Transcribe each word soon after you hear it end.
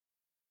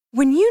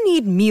When you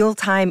need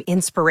mealtime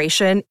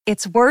inspiration,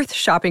 it's worth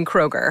shopping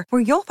Kroger,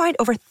 where you'll find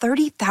over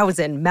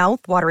 30,000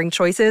 mouth-watering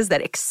choices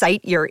that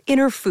excite your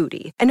inner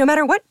foodie. And no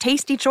matter what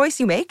tasty choice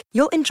you make,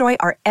 you'll enjoy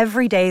our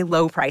everyday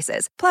low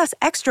prices, plus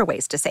extra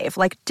ways to save,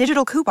 like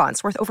digital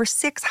coupons worth over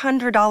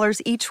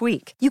 $600 each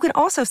week. You can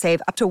also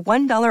save up to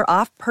 $1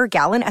 off per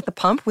gallon at the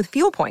pump with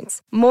fuel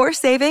points. More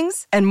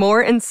savings and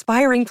more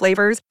inspiring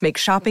flavors make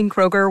shopping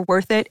Kroger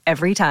worth it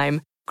every time.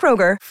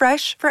 Kroger,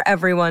 fresh for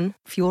everyone.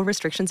 Fuel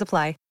restrictions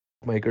apply.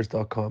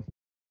 Makers.com.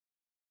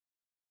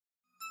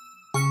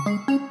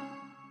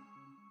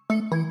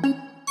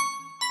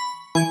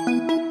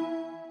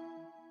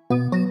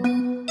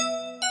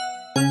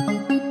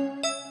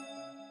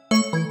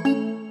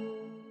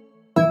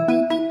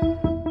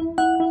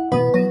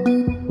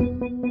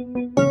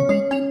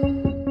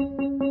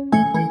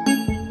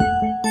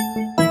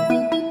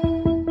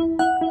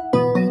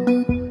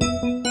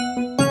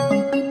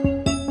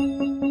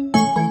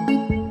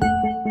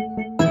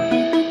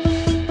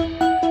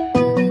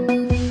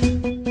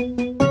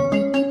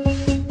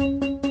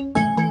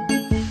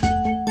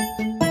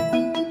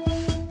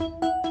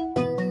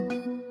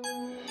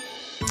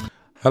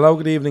 Hello,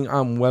 good evening,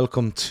 and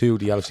welcome to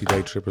the LFC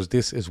Day Trippers.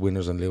 This is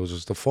Winners and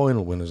Losers, the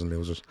final winners and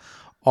losers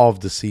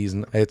of the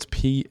season. It's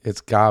P, it's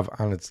Gav,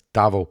 and it's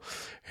Davo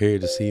here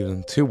this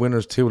evening. Two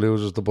winners, two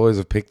losers. The boys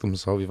have picked them,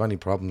 so if you have any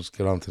problems,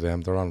 get on to them.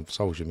 They're on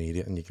social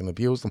media and you can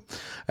abuse them.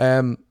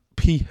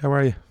 P, how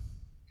are you?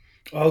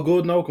 All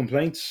good, no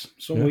complaints.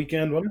 Some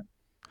weekend, wasn't it?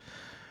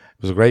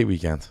 It was a great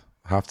weekend.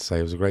 I have to say,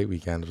 it was a great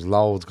weekend. There was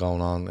loads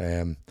going on.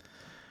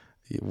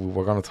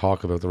 We're going to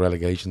talk about the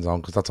relegation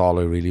zone because that's all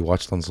I really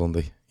watched on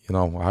Sunday. You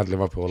know, I had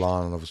Liverpool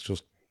on and I was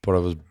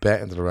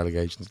betting to the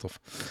relegation stuff.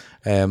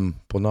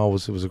 But no,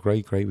 it was a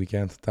great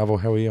weekend. Davo,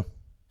 how are you?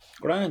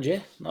 Grand, yeah.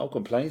 No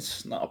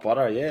complaints. Not a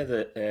bother, yeah.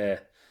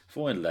 The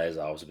final day is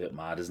always a bit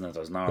mad, isn't it?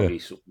 There's not really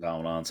something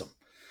going on. So.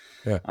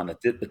 Yeah. And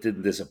it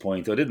didn't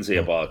disappoint. I didn't see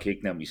a ball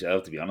kick now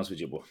myself, to be honest with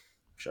you, but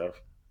sure.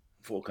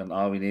 Fucking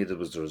all we needed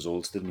was the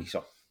results, didn't we?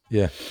 So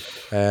yeah.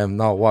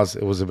 No,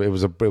 it was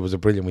a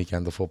brilliant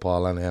weekend of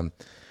football, and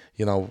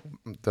you know,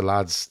 the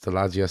lads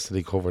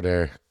yesterday covered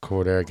their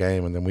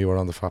game, and then we were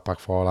on the Fat Back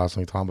 4 last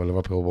night talking about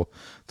Liverpool. But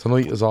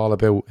tonight is all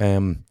about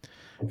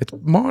it's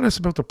more or less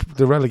about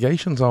the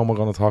relegation zone we're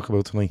going to talk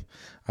about tonight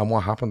and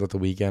what happened at the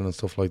weekend and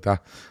stuff like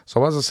that.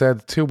 So as I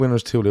said, two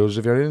winners, two losers.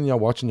 If you're in and you're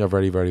watching, you're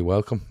very, very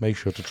welcome. Make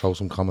sure to throw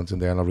some comments in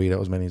there and I'll read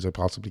out as many as I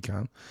possibly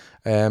can.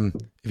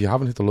 If you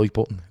haven't hit the like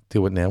button,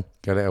 do it now.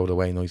 Get it out of the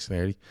way nice and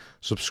early.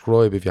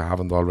 Subscribe if you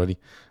haven't already.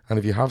 And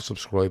if you have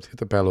subscribed, hit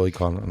the bell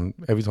icon, and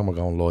every time we're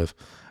going live,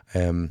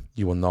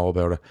 you will know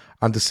about it.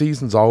 And the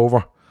season's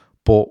over,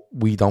 but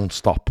we don't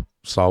stop.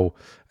 So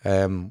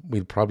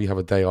we'll probably have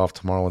a day off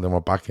tomorrow, and then we're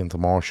back into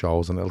more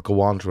shows, and it'll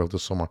go on throughout the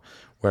summer.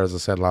 Whereas I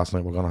said last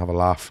night, we're going to have a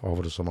laugh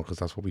over the summer because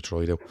that's what we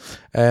try to do.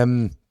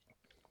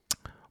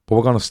 But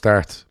we're going to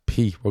start,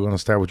 P. We're going to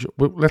start with you.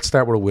 Let's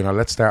start with a winner.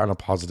 Let's start on a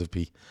positive,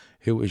 P.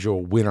 Who is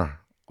your winner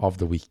of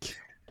the week?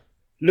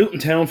 Luton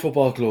Town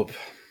Football Club.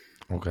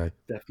 Okay.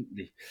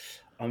 Definitely.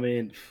 I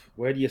mean,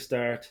 where do you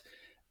start?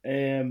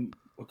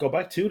 We'll go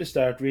back to the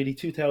start, really.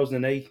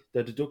 2008,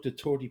 they deducted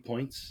 30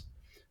 points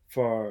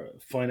for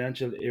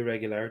financial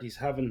irregularities,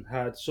 having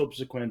had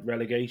subsequent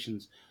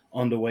relegations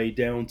on the way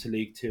down to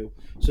League Two.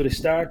 So they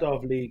start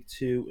off League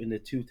Two in the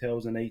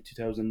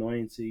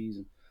 2008-2009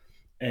 season,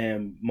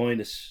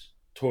 minus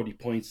 30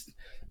 points.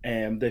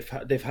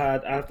 They've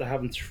had, after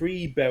having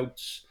three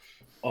bouts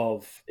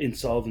of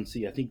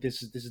insolvency, I think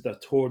this is their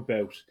third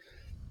bout.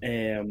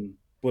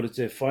 But it's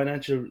a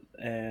financial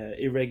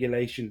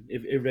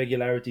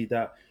irregularity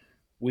that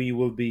we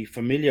will be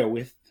familiar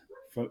with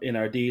in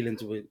our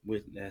dealings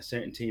with a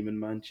certain team in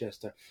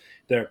Manchester.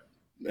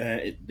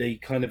 They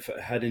kind of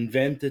had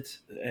invented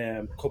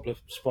a couple of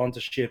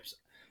sponsorships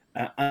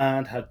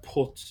and had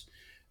put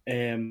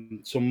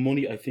some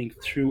money, I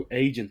think, through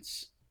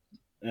agents,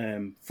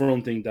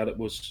 fronting that it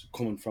was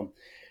coming from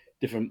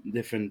different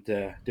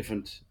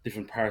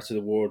parts of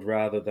the world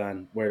rather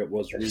than where it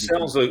was really.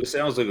 It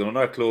sounds like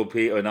another club,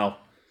 Pete. I know.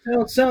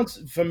 It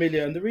sounds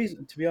familiar, and the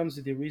reason, to be honest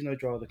with you, the reason I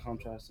draw the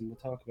contrast, and we'll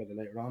talk about it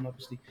later on,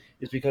 obviously,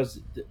 is because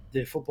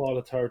the football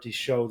authorities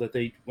show that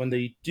when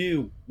they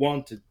do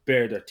want to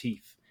bare their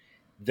teeth,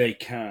 they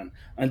can,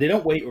 and they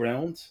don't wait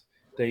around.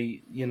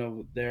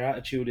 Their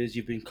attitude is,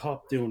 you've been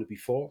caught doing it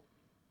before,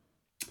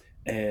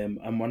 and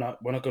we're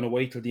not going to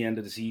wait till the end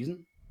of the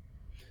season.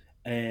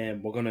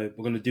 We're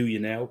gonna do you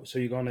now. So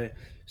you're gonna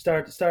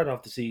start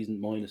off the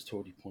season minus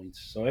 30 points.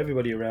 So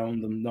everybody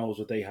around them knows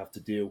what they have to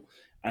do,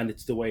 and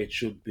it's the way it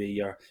should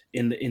be. Or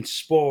in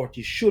sport,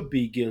 you should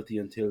be guilty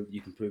until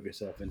you can prove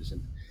yourself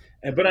innocent.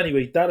 But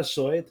anyway, that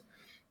aside,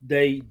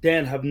 they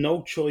then have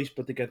no choice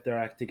but to get their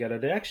act together.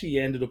 They actually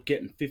ended up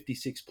getting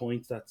 56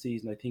 points that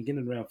season, I think, in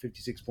and around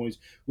 56 points.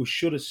 We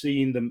should have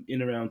seen them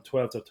in around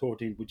 12 or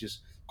 13, which is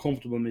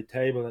comfortable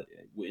mid-table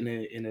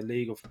in a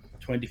league of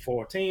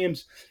 24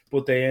 teams,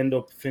 but they end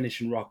up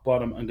finishing rock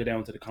bottom and go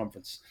down to the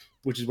conference,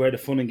 which is where the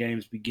fun and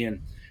games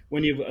begin.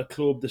 when you have a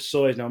club the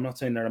size, now I'm not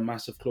saying they're a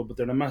massive club, but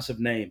they're a massive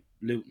name,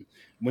 Luton.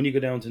 When you go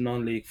down to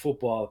non-league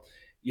football,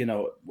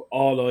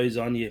 all eyes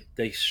on you.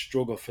 They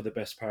struggle for the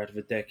best part of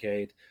a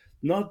decade.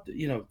 Not,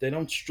 they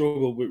don't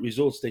struggle with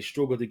results. They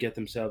struggle to get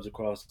themselves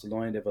across the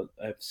line. They have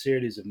a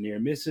series of near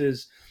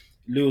misses,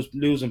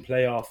 losing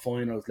playoff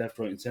finals left,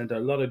 right, and centre. A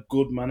lot of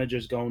good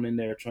managers going in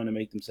there trying to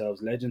make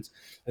themselves legends.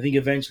 I think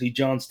eventually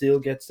John Steele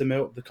gets them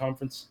out of the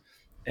conference.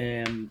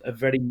 A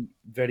very,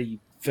 very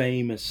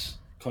famous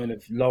kind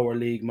of lower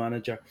league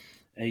manager.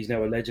 And he's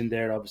now a legend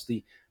there,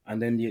 obviously.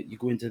 And then you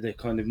go into the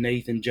kind of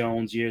Nathan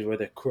Jones years where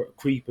they're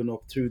creeping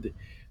up through the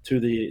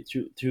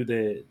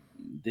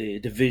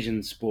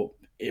divisions, but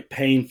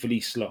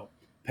painfully slow,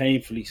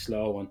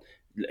 and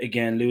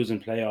again losing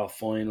playoff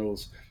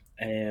finals.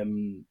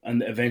 And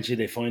eventually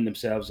they find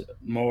themselves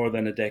more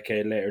than a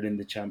decade later in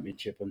the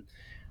championship,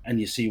 and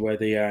you see where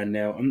they are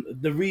now. And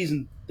the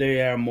reason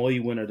they are my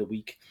winner of the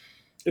week,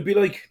 it'd be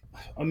like,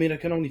 I mean, I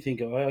can only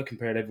think of, I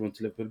compared everyone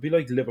to Liverpool. It'd be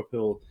like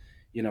Liverpool,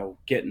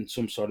 getting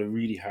some sort of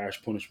really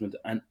harsh punishment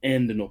and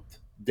ending up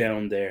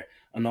down there.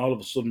 And all of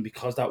a sudden,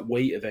 because that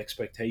weight of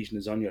expectation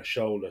is on your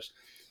shoulders,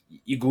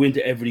 you go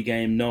into every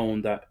game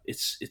knowing that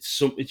it's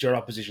your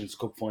opposition's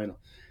cup final.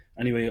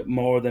 Anyway,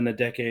 more than a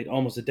decade,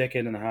 almost a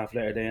decade and a half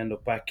later, they end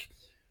up back,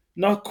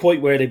 not quite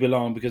where they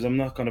belong, because I'm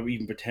not going to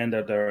even pretend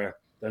that they're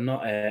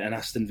not an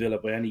Aston Villa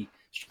by any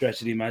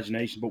stretch of the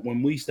imagination. But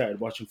when we started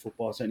watching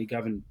football, certainly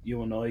Gavin,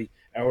 you and I,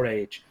 our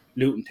age,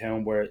 Luton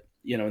Town were,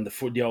 in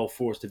the old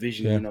fourth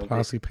division,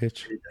 plastic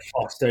pitch, the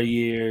Foster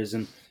years,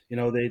 and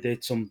they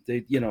did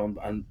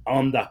and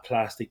on that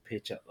plastic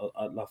pitch at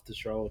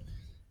Loftus Road,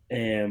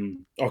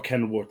 or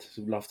Kenilworth.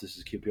 Loftus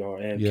is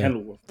QPR,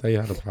 Kenilworth. They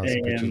had a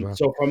plastic pitch as well.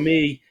 So for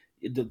me,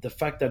 the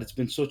fact that it's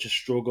been such a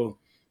struggle,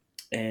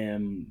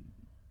 they're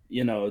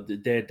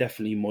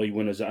definitely my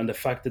winners, and the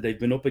fact that they've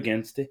been up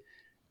against it,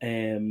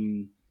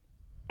 and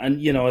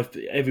if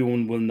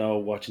everyone will know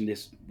watching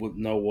this will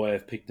know why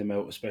I've picked them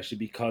out, especially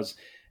because,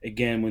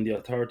 again, when the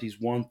authorities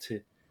want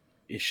to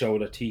show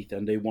their teeth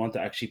and they want to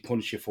actually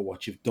punish you for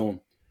what you've done,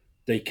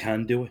 they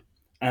can do it,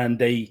 and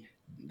they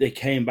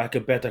came back a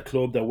better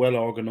club. They're well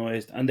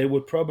organised, and they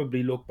would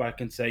probably look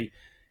back and say,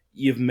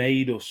 "You've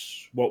made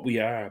us what we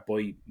are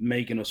by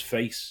making us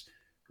face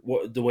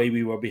the way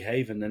we were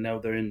behaving," and now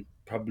they're in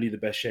probably the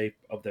best shape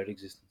of their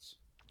existence.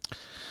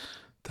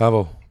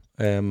 Davo,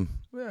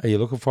 are you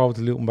looking forward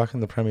to Luton back in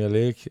the Premier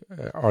League,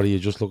 or are you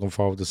just looking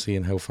forward to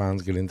seeing how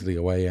fans get into the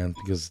away end?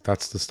 Because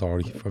that's the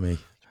story for me.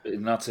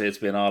 Not say it's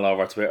been all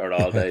over Twitter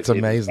all day. It's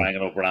amazing.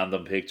 Banging up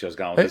random pictures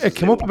going. It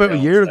came up about a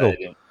year ago.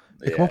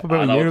 It came up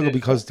about a year ago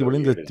because they were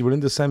in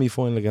the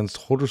semi-final against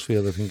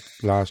Huddersfield, I think,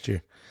 last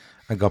year,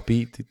 and got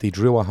beat. They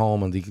drew at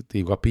home and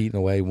they got beaten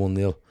away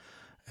 1-0.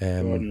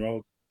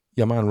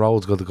 Yeah, man,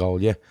 Rhodes got the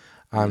goal. Yeah.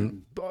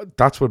 And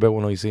that's what about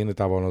when I seen it,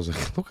 that one, I was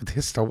like, look at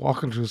this, they're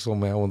walking through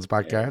someone's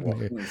back garden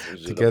here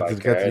to get to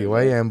the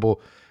away end. But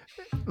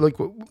like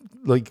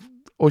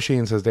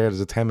Oisin says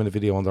there's a 10-minute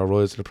video on their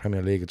rise to the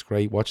Premier League. It's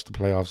great. Watch the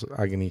playoffs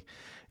agony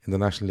in the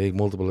National League,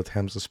 multiple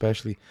attempts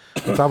especially.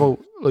 But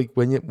Davo, like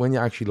when you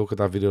actually look at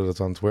that video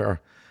that's on Twitter,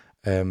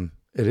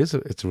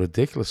 it's a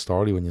ridiculous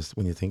story when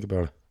you think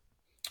about it.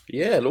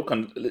 Yeah, look,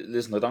 and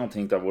listen, I don't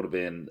think that would have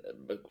been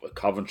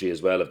Coventry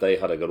as well if they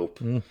had got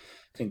up.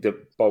 I think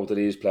that both of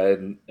these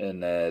played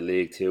in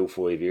League 2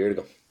 5 years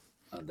ago,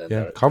 and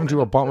then Coventry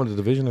were bottom of the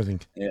division, I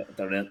think. Yeah,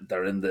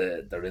 they're in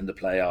the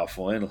playoff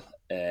final.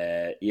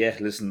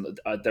 Listen,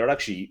 they're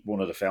actually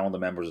one of the founder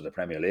members of the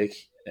Premier League.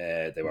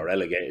 They were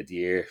relegated the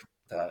year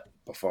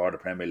before the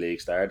Premier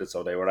League started,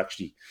 so they were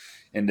actually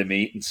in the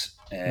meetings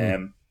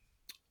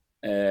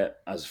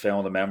as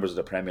founder members of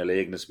the Premier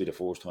League, and this will be the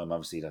first time,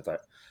 obviously, that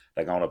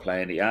they're going to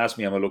play. And he asked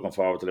me, am I looking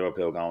forward to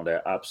Liverpool going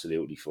there?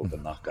 Absolutely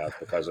fucking not, guys,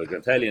 because I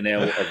can tell you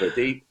now of a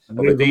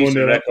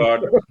decent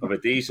record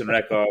with this, and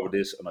I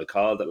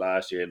called it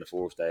last year in the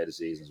first day of the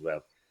season as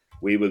well.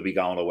 We will be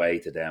going away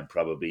to them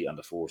probably on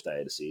the first day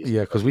of the season.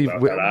 Yeah, because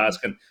they're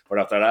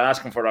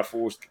asking for our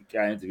first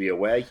game to be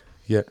away.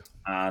 Yeah,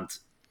 and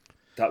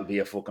that'll be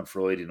a fucking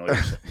Friday night or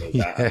something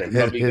like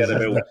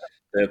that.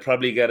 They'll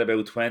probably get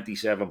about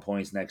 27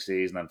 points next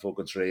season, and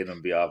fucking 3 of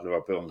them be off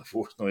Liverpool on the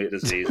first night of the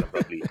season,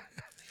 probably.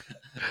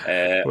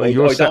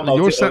 You're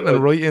setting it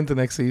right into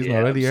next season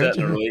already, aren't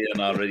you? Setting it right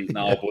in already.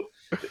 No, but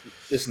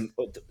listen,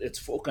 it's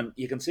fucking.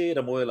 You can see it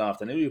a mile off.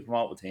 The newly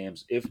promoted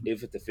teams, if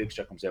the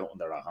fixture comes out and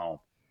they're at home,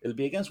 it'll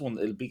be against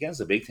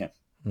a big team.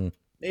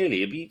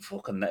 Nearly, it'll be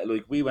fucking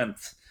like we went.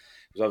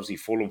 It was obviously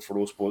Fulham for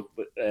us, but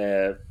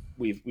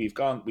we've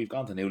gone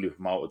to newly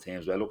promoted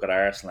teams. Well, look at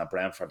Arsenal and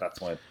Brentford that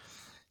time.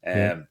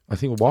 I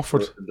think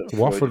Watford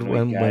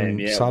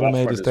when Salah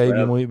made his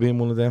debut might be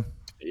one of them.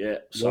 Yeah,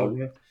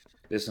 so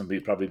listen,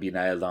 we'd probably be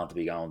nailed on to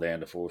be going there in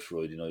the first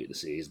Friday night of the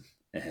season.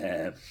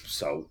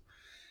 So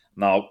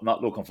no,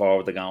 not looking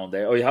forward to going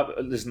there. I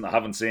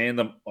haven't seen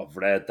them. I've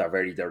read they're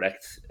very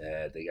direct.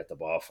 They get the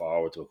ball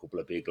forward to a couple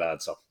of big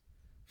lads. So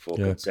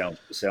fucking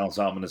sounds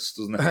ominous,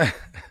 doesn't it?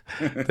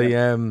 They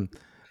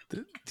do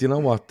you know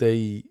what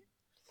they?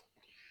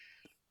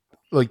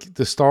 like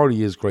the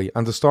story is great,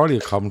 and the story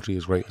of Coventry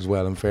is great as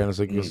well. In fairness,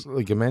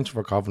 like you mentioned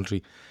for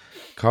Coventry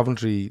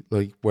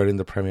like were in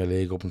the Premier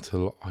League up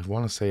until I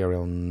want to say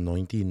around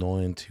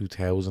 99,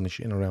 2000ish,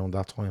 in around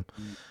that time.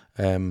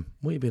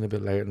 Might have been a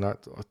bit later than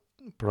that,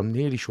 but I'm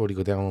nearly sure they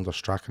go down under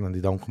Strachan and they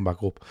don't come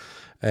back up.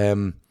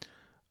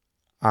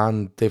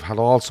 And they've had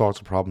all sorts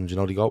of problems. You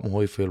know, they go up on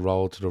Highfield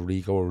Road to the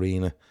Rico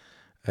Arena.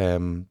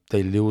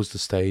 They lose the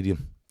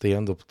stadium.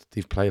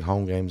 They've played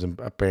home games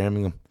at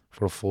Birmingham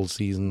for a full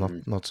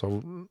season not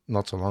so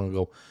long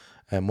ago.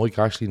 Mike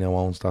Ashley now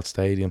owns that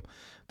stadium.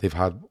 They've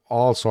had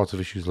all sorts of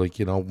issues, like,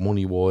 you know,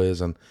 money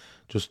wise and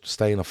just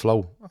staying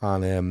afloat.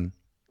 And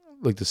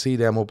like to see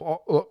them up.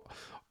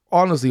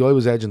 Honestly, I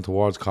was edging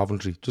towards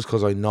Coventry just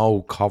because I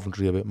know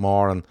Coventry a bit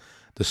more, and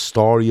the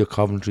story of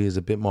Coventry is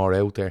a bit more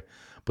out there.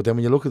 But then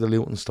when you look at the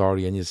Luton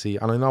story and you see,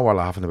 and I know we're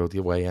laughing about the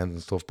away end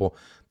and stuff, but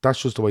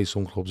that's just the way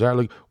some clubs are.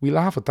 Like, we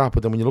laugh at that,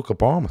 but then when you look at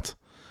Bournemouth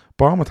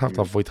have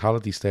that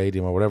Vitality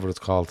Stadium or whatever it's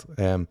called,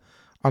 and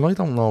I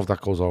don't know if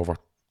that goes over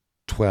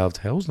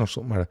 12,000 or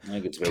something. I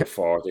think it's about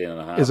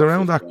 14.5. Is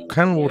around that.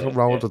 Kenilworth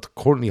Road that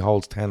currently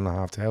holds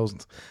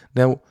 10,500.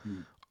 Now,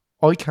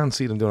 I can't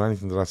see them doing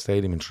anything to that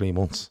stadium in 3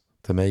 months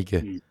to make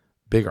it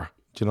bigger.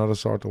 Do you know the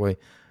sort of way?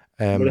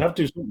 But they have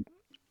to do something.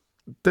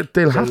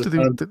 They'll have to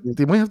do.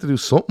 They might have to do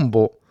something,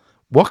 but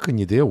what can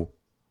you do?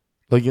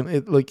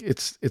 Like,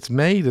 it's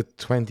May the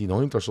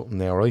 29th or something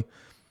now, right?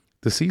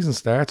 The season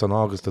starts on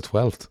August the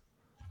 12th.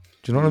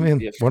 Do you know what I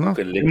mean? We're not.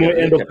 They might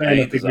end up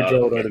playing at Vicarage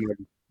Road, I'd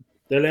imagine.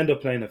 They'll end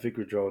up playing at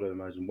Vicarage Road, I'd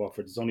imagine.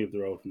 Watford is only up the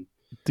road.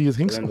 Do you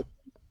think so?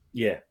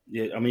 Yeah.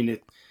 I mean,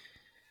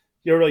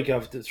 you're right,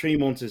 Gav. 3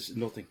 months is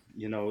nothing.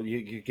 You know,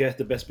 you get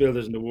the best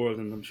builders in the world,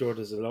 and I'm sure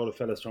there's a lot of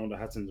fellas throwing their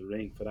hats in the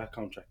ring for that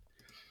contract.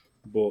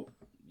 But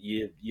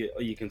you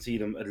can see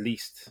them at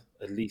least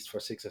for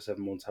 6 or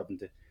 7 months having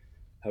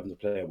to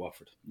play at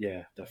Watford.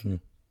 Yeah,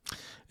 definitely.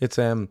 It's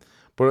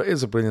but it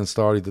is a brilliant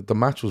story. The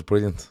match was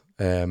brilliant.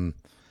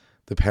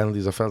 The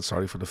penalties, I felt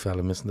sorry for the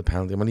fella missing the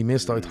penalty. When he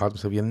missed it, I thought to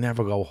myself, you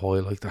never go high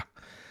like that.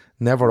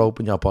 Never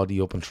open your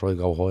body up and try to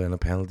go high on a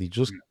penalty.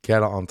 Just get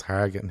it on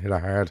target and hit it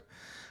hard.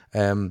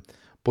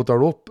 But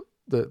they're up.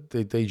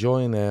 They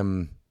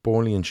join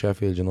Burnley and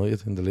Sheffield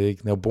United in the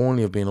league. Now,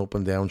 Burnley have been up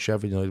and down,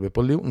 Sheffield United,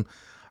 but Luton,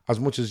 as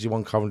much as you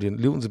want Coventry,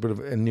 Luton's a bit of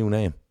a new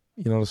name,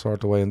 you know, the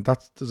sort of way, and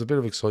there's a bit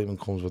of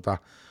excitement comes with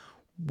that.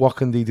 What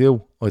can they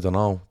do? I don't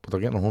know, but they're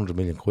getting 100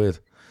 million quid.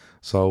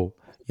 So,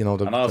 you know,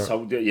 and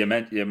also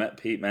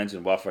Pete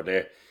mentioned Watford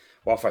there.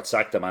 Watford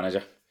sacked the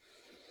manager,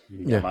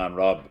 man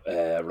Rob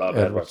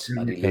Edwards,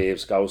 and he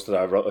leaves, goes to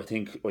that. I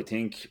think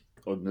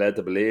I'm led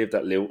to believe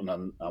that Luton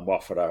and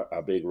Watford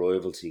are big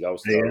rivals. He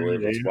goes to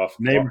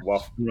their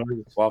rivals.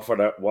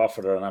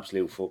 Watford are an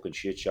absolute fucking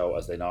shit show,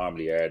 as they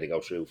normally are. They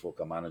go through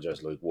fucking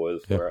managers like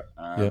wildfire,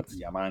 and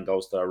your man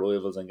goes to their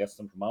rivals and gets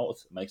them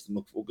promoted. It makes them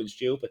look fucking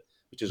stupid,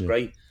 which is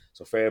great.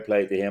 So fair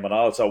play to him, and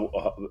also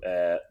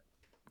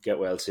get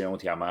well soon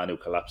to your man who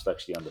collapsed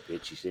actually on the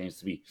pitch. He seems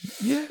to be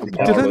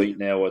all right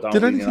now. I don't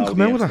did really anything know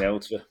come out of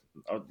that?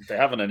 They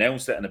haven't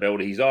announced it and about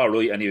it. He's all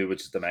right anyway,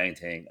 which is the main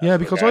thing. Yeah,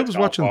 because I was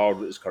watching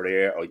with his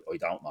career. I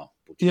don't know.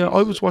 But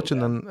I was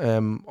watching,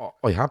 and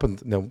I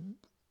happened now.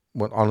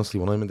 Honestly,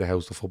 when I'm in the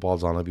house, the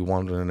football's on. I'd be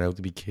wandering out.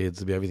 There'd be kids.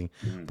 There'd be everything.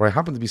 But I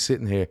happened to be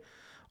sitting here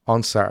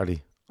on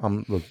Saturday.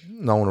 I'm like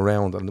no one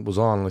around, and it was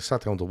on. And I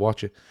sat down to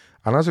watch it.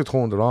 And as I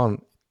turned it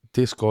on,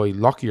 this guy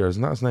Lockyer,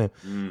 isn't that his name?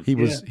 He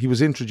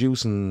was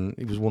introducing.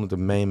 He was one of the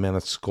main men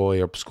at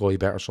Sky or Sky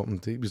Bet or something.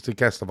 He was the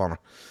guest of honour,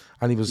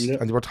 and he was.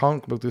 And they were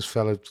talking about this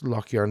fella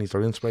Lockyer, and he's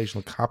their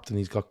inspirational captain.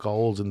 He's got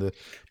goals in the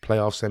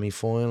playoff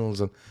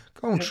semi-finals, and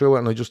going through it.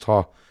 And I just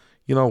thought,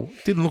 you know,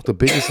 didn't look the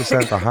biggest of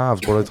centre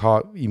halves, but I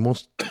thought he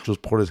must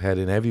just put his head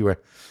in everywhere.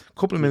 A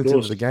couple of minutes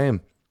into the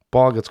game,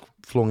 ball gets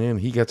flung in.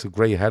 He gets a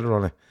great header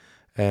on it.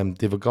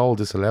 They have a goal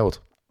disallowed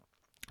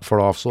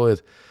for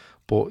offside,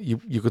 but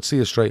you could see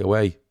it straight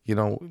away. You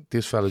know,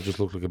 this fella just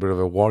looked like a bit of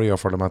a warrior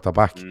for them at the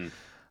back.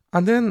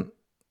 And then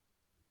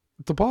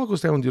the ball goes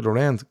down the other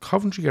end.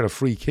 Coventry get a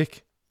free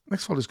kick.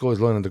 Next of all, this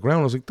guy's lying on the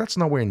ground. I was like, that's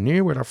nowhere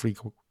near where that free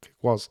kick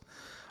was.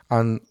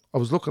 And I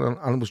was looking,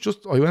 and it was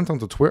just, I went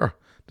onto Twitter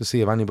to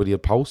see if anybody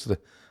had posted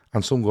it.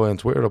 And some guy on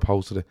Twitter had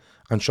posted it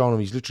and shown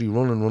him he's literally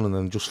running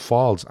and just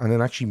falls and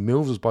then actually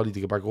moves his body to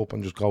get back up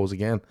and just goes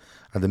again.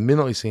 And the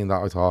minute I seen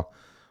that, I thought,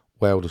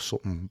 wow, there's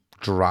something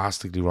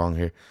drastically wrong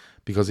here.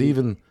 Because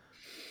even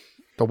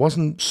there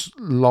wasn't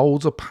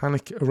loads of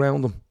panic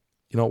around them.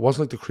 You know, it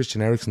wasn't like the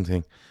Christian Eriksen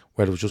thing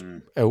where there was just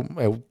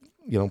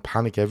out,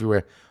 panic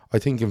everywhere. I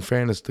think, in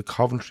fairness, the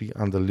Coventry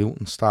and the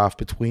Luton staff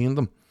between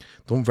them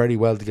done very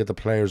well to get the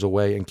players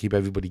away and keep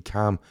everybody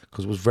calm,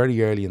 because it was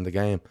very early in the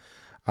game.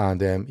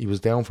 And he was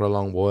down for a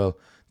long while.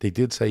 They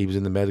did say he was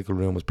in the medical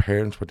room. His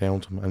parents were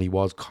down to him and he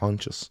was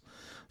conscious.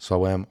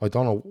 So I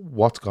don't know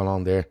what's gone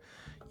on there.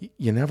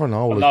 You never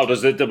know. Well, no,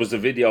 there was a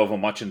video of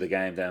him watching the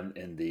game then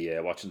in the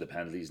watching the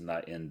penalties and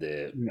that in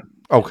the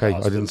I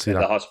didn't see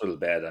that. The hospital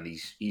bed, and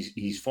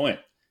he's fine.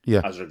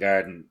 Yeah. As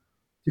regarding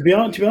to be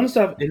honest,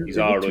 he's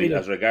all right.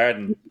 As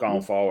regarding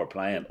going forward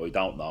playing, I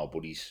don't know,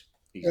 but he's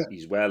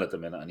well at the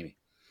minute anyway.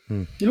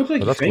 You look like Well,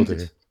 you that's good to fainted.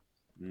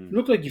 hear. You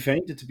look like you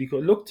fainted to be. It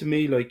looked to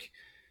me like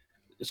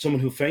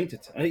someone who fainted.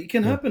 It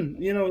can Yeah. happen.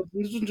 You know,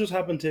 it doesn't just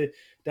happen to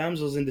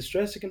damsels in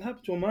distress. It can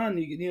happen to a man.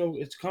 You know,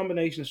 it's a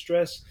combination of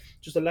stress,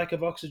 just a lack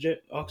of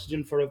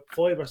oxygen for a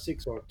 5 or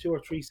 6 or 2 or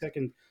 3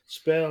 second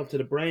spell to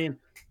the brain,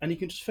 and he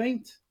can just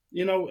faint.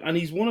 You know, and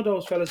he's one of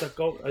those fellas that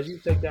go, as you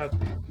take that,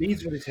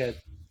 leads with his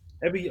head.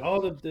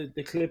 All of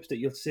the clips that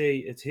you'll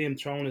see, it's him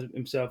throwing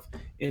himself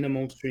in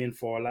amongst 3 and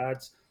 4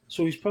 lads.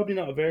 So he's probably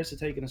not averse to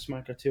taking a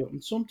smack or two.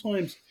 And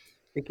sometimes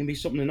it can be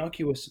something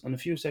innocuous, and a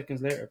few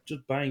seconds later,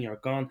 just bang, you're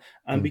gone.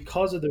 And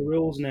because of the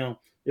rules now,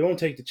 they won't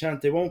take the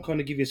chance. They won't kind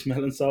of give you a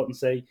smelling salt and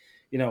say,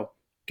 you know,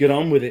 get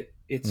on with it.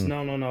 It's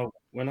no.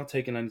 We're not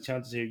taking any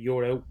chances here.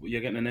 You're out.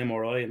 You're getting an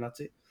MRI, and that's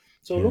it.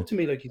 So it Yeah. looked to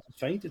me like he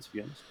fainted, to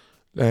be honest.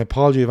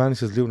 Paul Giovanni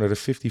says Luton are the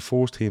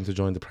 54th team to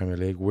join the Premier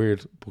League.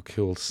 Weird but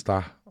cool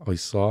stat I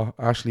saw.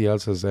 Ashley L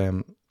says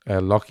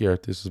Lockyer,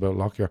 this is about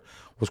Lockyer,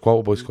 was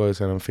quoted by Sky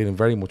saying, I'm feeling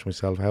very much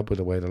myself, helped by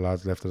the way the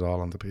lads left it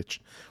all on the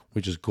pitch,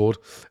 which is good.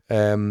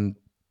 And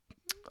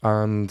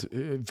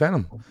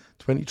Venom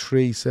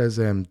 23 says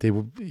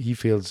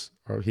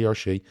he or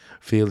she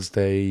feels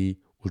they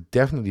will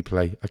definitely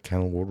play at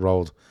Kenilworth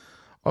Road.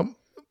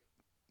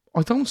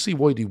 I don't see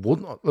why they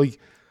wouldn't. Like,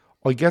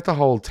 I get the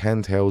whole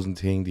 10,000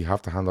 thing. They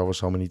have to hand over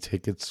so many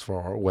tickets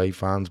for away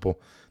fans, but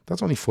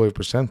that's only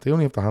 5%. They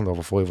only have to hand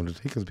over 500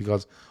 tickets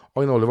because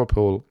I know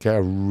Liverpool get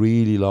a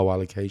really low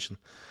allocation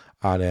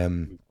at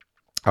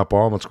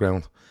Bournemouth's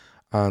ground,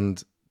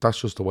 and that's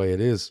just the way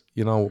it is,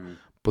 you know.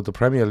 But the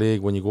Premier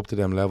League, when you go up to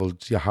them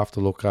levels, you have to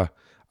look at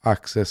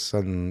access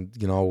and,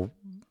 you know,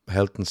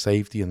 health and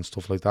safety and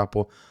stuff like that.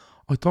 But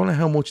I don't know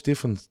how much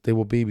difference there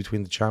will be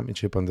between the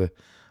Championship and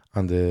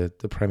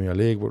the Premier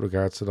League with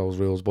regards to those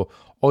rules. But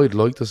I'd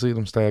like to see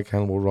them stay at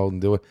Kenilworth Road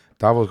and do it.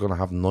 Davos going to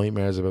have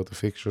nightmares about the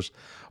fixtures.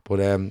 But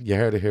you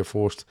heard it here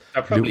first.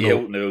 They're probably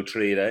out now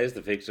 3 days,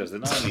 the fixtures. They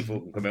normally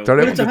fucking come out. They're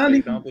It's a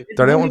handy out one.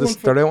 they're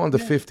out on the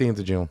 15th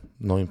of June,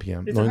 9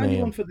 p.m. It's a 9 handy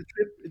a.m. one for the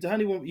trip. It's a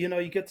handy one. You know,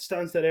 you get to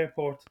Stansted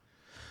Airport.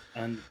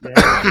 And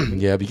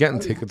yeah, be getting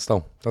tickets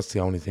though. That's the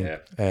only thing.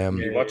 You'll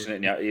be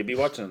watching it. You'll be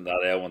watching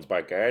that Elwyn's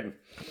back garden.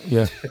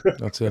 Yeah,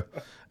 that's it.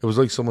 It was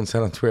like someone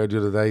said on Twitter the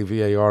other day,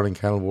 VAR in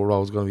Kenilworth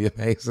Road is going to be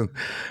amazing.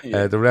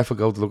 The ref would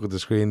go to look at the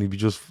screen, he'd be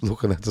just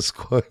looking at the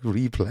Sky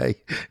replay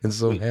in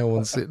some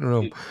Elwyn's sitting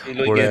room. You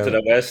look into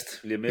the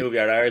west. Will you move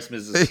your arse,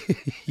 Mrs.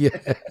 Yeah.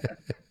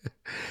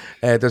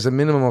 There's a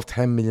minimum of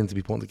 10 million to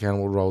be put into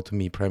Kenilworth Road to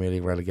meet Premier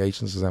League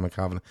relegation, says Emma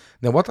Kavanagh.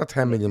 Now, what that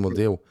 10 million will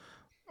do,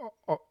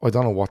 I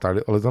don't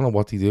know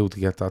what they do to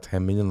get that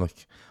 10 million.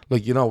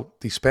 Like you know,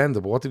 they spend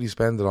it, but what do they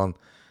spend it on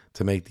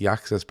to make the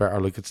access better?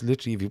 Like, it's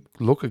literally, if you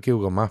look at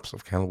Google Maps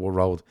of Kenilworth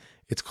Road,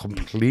 it's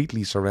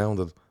completely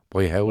surrounded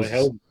by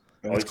houses.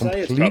 I'd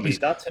say it's probably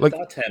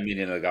that 10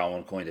 million will go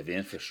on kind of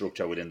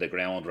infrastructure within the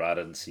ground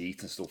rather than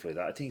seats and stuff like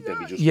that. I think they'll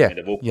be just kind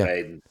of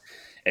upgrading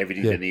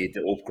everything they need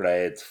to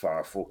upgrade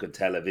for fucking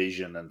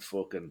television and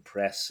fucking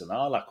press and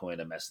all that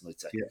kind of mess.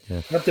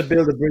 Have to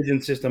build a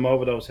bridging system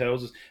over those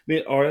houses. I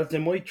mean, or else they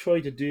might try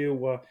to do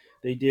what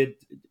they did.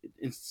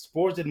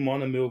 Spurs didn't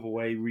want to move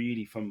away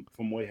really from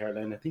White Hart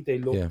Lane. I think they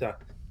looked at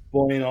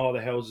buying all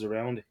the houses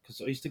around it,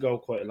 because I used to go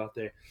quite a lot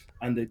there.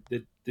 And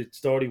the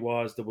story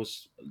was there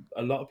was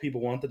a lot of people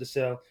wanted to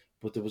sell,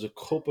 but there was a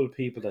couple of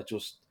people that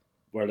just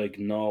were like,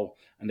 no,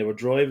 and they were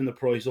driving the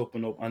price up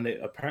and up, and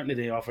apparently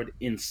they offered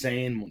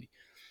insane money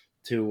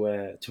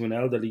to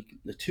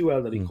the two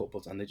elderly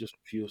couples, and they just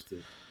refused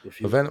to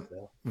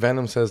sell.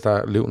 Venom says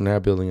that Luton are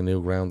building a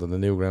new ground, and the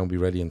new ground will be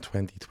ready in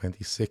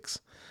 2026.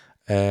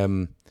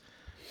 You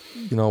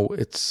know,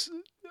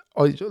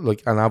 and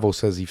Avo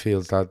says he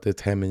feels that the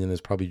 10 million is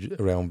probably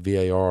around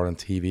VAR and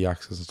TV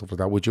access and stuff like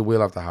that, which you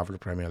will have to have for the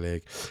Premier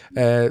League.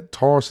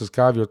 Thor says,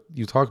 Gav,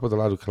 you talk about the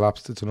lad who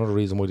collapsed. It's another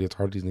reason why the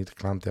authorities need to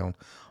clamp down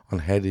on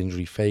head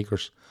injury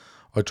fakers.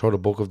 I'd throw the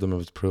book of them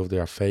if it's proved they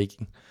are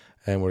faking.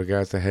 And with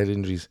regards to head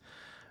injuries,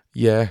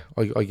 I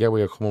get where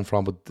you're coming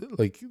from, but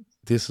like,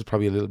 this is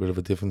probably a little bit of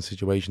a different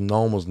situation.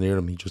 No one was near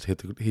him. He just hit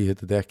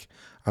the deck,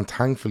 and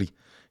thankfully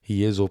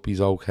he is up. He's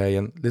okay.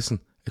 And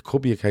listen, it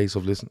could be a case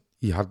of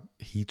he had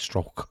heat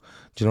stroke.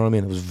 Do you know what I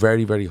mean? It was a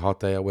very, very hot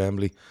day at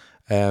Wembley.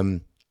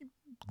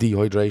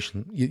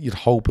 Dehydration. You'd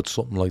hope it's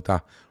something like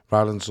that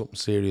rather than something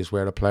serious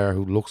where a player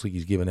who looks like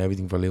he's given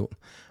everything for Luton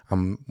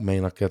and may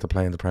not get to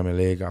play in the Premier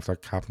League after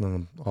captaining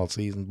them all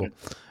season. But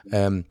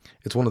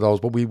it's one of those.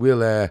 But we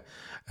will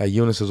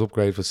Eunice's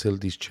upgrade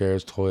facilities,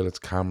 chairs, toilets,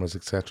 cameras,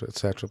 etc.,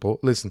 etc.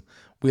 But listen,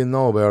 we'll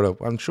know about it.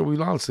 I'm sure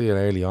we'll all see it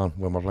early on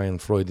when we're playing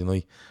Friday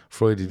night,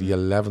 Friday the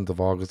 11th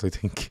of August, I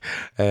think,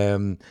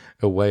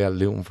 away at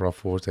Luton for our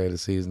fourth day of the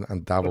season,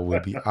 and Davo will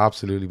be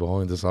absolutely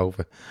behind the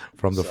sofa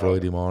from the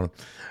Friday morning.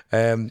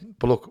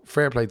 But look,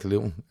 fair play to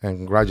Luton, and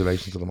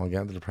congratulations to them on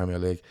getting to the Premier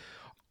League.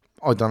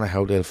 I don't know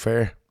how they'll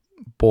fare,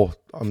 but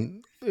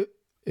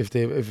if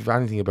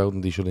anything about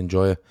them, they should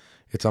enjoy it.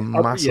 It's a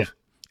massive.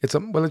 It's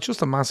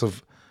just a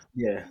massive.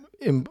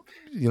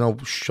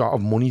 Shot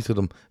of money to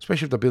them,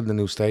 especially if they're building a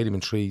new stadium in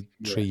three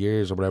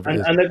years or whatever it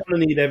is. And they're going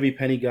to need every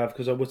penny, Gav,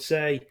 because I would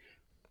say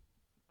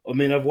I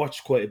mean, I've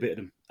watched quite a bit of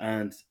them,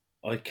 and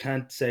I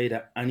can't say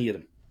that any of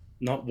them,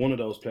 not one of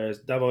those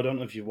players, Davo, I don't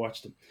know if you've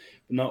watched them,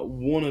 but not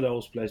one of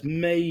those players.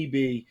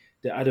 Maybe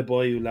the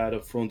Adebayo lad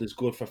up front is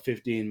good for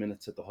 15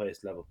 minutes at the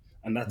highest level,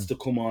 and that's to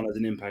come on as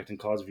an impact and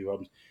cause a few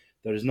problems.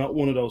 There is not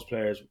one of those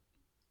players,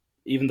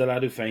 even the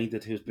lad who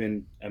fainted, who's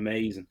been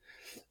amazing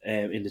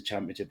in the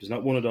championship. There's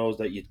not one of those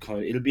that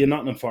it'll be a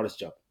Nottingham Forest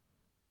job.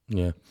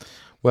 Yeah.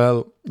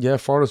 Well, yeah,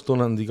 Forrest done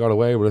it and he got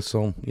away with it,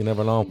 so you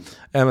never know.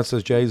 Emmett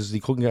says, Jesus,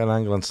 he couldn't get an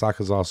angle on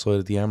Saka's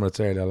offside at the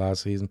Emirates earlier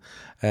last season.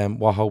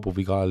 What hope have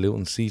we got a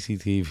Luton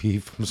CCTV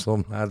from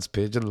some lad's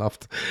pigeon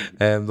loft?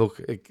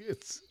 Look,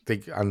 it's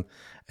big. And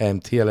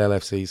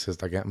TLLFC says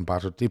they're getting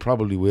battered. They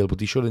probably will, but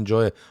they should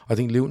enjoy it. I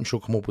think Luton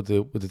should come up with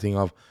the thing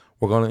of,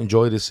 we're going to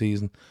enjoy this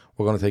season.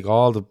 We're going to take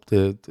all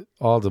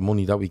the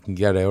money that we can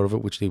get out of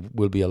it, which they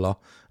will be a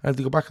lot. And if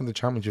they go back in the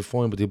championship,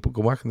 fine, but they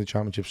go back in the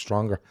championship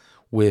stronger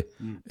with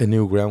a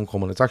new ground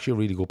coming. It's actually a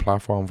really good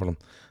platform for them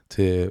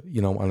to,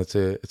 and it's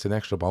an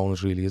extra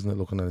bonus, really, isn't it?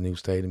 Looking at a new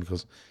stadium,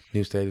 because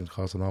new stadiums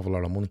cost an awful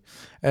lot of money.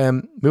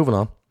 Moving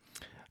on,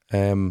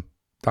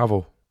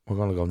 Davo, we're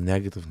going to go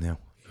negative now.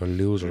 Your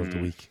loser of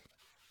the week.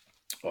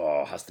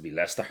 Oh, it has to be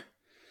Leicester.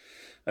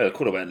 Well, it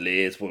could have went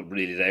Leeds, but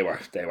really they were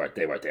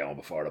down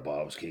before the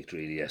ball was kicked.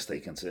 Really, yes,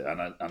 they can see,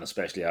 and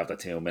especially after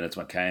 2 minutes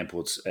when Kane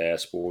puts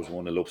Spurs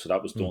 1-0 up, so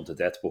that was done to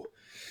death. But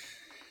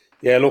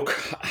yeah, look,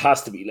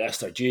 has to be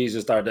Leicester.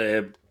 Jesus, they're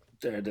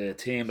the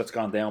team that's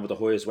gone down with the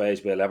highest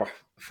wage bill ever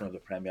from the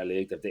Premier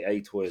League. They've the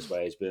 8th highest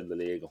wage bill in the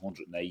league,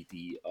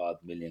 180 odd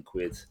million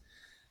quid.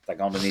 They're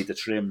going to need to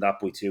trim that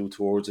by 2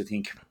 towards, I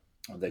think.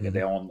 And they get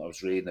down. I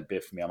was reading a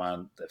bit from your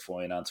man, the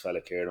finance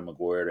fella, Kieran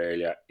Maguire,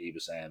 earlier. He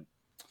was saying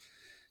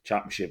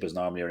Championship is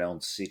normally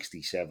around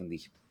 60,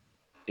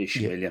 70-ish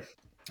million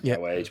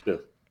wage bill.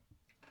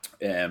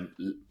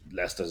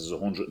 Leicester's is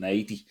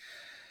 180.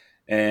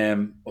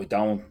 I'm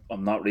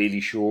not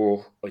really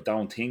sure. I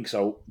don't think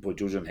so. But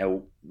judging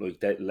how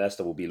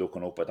Leicester will be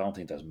looking up, I don't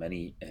think there's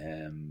many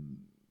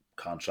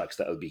contracts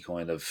that'll be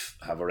kind of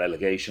have a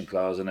relegation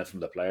clause in it from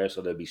the players,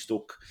 so they'll be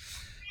stuck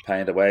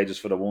paying the wages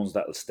for the ones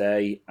that'll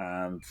stay.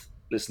 And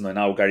listen, I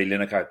know Gary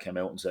Lineker came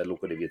out and said, "Look,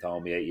 if you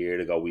told me 8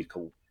 years ago we'd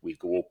go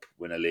up,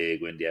 win a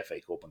league, win the FA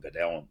Cup, and go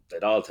down,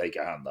 they'd all take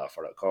a hand off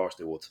for it. Of course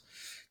they would.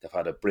 They've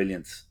had a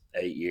brilliant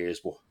 8 years,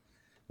 but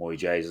my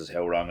Jesus,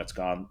 how wrong it's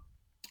gone."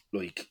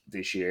 Like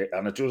this year,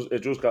 and it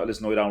just got,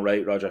 listen, I don't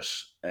rate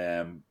Rodgers,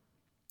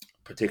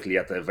 particularly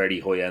at the very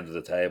high end of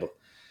the table.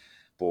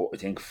 But I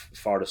think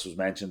Forrest was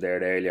mentioned there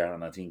earlier,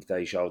 and I think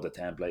they showed the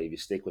template. If you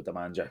stick with the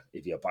manager,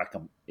 if you back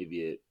him, if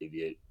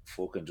you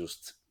fucking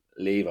just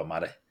leave him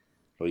at it,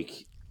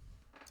 like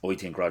I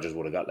think Rodgers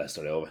would have got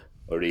Leicester over.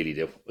 I really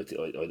do.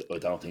 I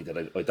don't think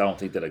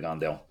that have gone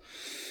down.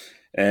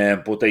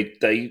 But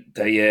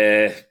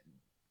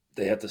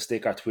they had to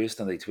stick or twist,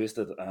 and they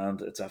twisted,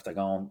 and it's after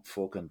going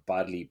fucking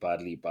badly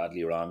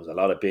wrong. There's a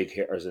lot of big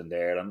hitters in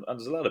there, and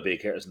there's a lot of big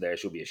hitters in there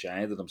should be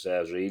ashamed of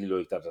themselves, really,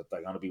 like that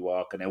they're going to be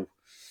walking out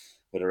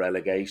with a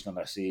relegation on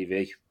their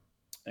CV.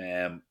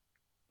 I'd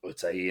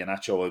say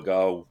Iheanacho will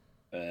go,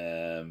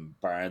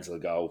 Barnes will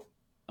go,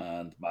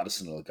 and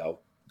Maddison will go.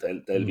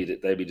 They'll be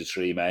the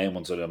 3 main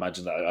ones. I'd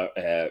imagine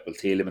that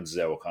Tielemans is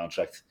out of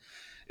contract.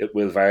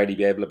 Will Vardy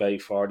be able to play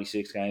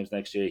 46 games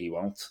next year? He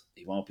won't.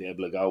 He won't be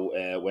able to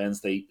go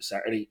Wednesday,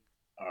 Saturday,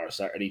 or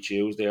Saturday,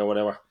 Tuesday, or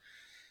whatever.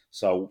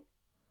 So,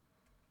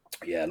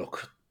 yeah,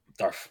 look,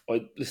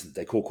 listen,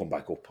 they could come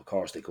back up. Of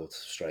course, they could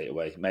straight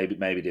away.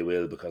 Maybe they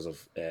will because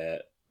of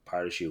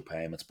parachute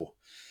payments. But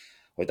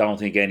I don't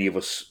think any of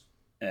us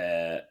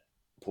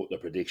put the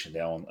prediction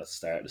down at the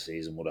start of the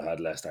season would have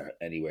had Leicester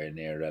anywhere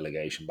near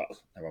relegation battle.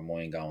 Never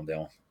mind going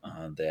down.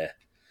 And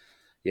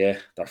yeah,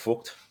 they're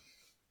fucked,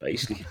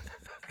 basically.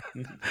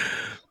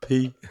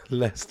 P.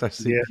 Leicester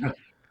City. Yeah.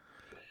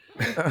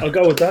 I'll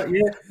go with that.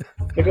 Yeah,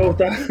 I'll go with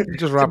that.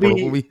 Just wrap it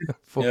up. We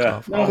fuck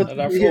off.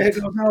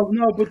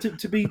 But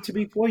to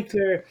be quite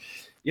clear,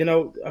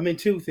 I mean,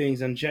 2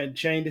 things. And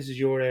Shane, this is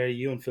your area.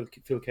 You and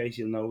Phil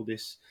Casey will know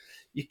this.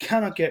 You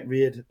cannot get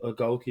rid of a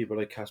goalkeeper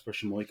like Kasper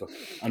Schmeichel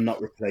and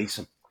not replace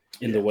him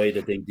in the way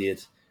that they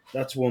did.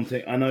 That's one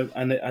thing.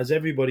 And as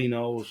everybody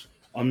knows,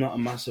 I'm not a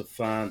massive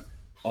fan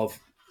of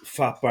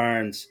Fat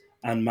Barnes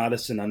and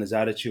Maddison and his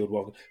attitude.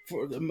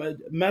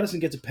 Maddison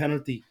gets a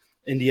penalty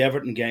in the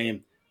Everton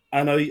game,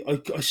 and I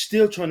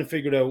still trying to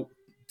figure out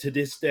to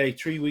this day,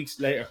 3 weeks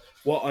later,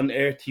 what on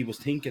earth he was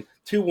thinking.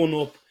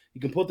 2-1 up,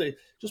 you can put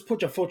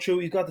your foot through.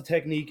 He's got the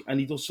technique, and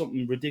he does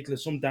something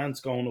ridiculous, some dance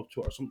going up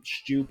to it, or something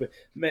stupid.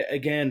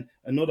 Again,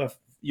 another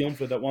young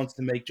fella that wants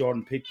to make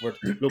Jordan Pickford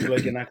look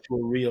like an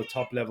actual real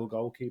top level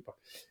goalkeeper.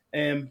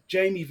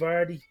 Jamie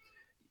Vardy,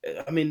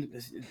 I mean,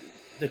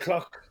 the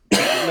clock.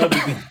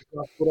 Nobody beats the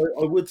clock, but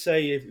I would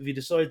say if he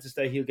decides to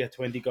stay, he'll get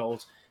 20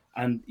 goals.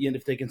 And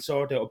if they can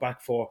sort out a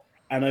back 4,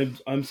 and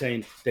I'm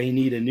saying they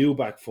need a new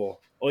back 4.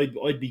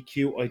 I'd be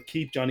cute. I'd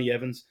keep Johnny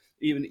Evans.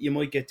 Even you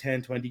might get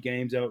 10, 20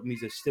 games out of him.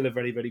 He's still a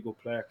very, very good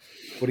player.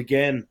 But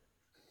again,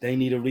 they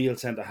need a real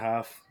centre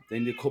half. They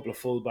need a couple of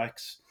full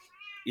backs.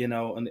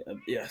 And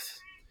yes,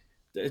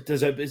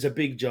 it's a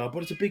big job,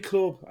 but it's a big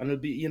club, and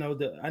it'll be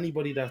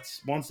anybody that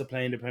wants to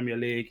play in the Premier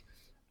League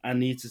and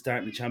needs to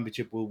start in the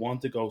Championship will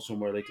want to go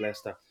somewhere like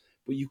Leicester.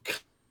 But you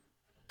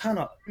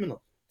cannot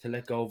criminal to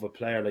let go of a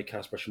player like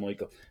Kasper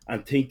Schmeichel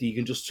and think that you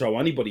can just throw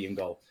anybody in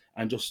goal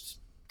and just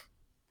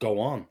go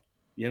on.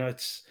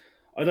 It's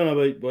I don't know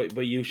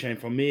about you, Shane.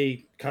 For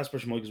me, Kasper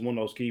Schmeichel is one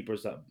of those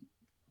keepers that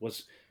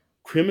was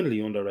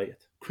criminally underrated.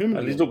 Well,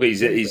 Criminally look,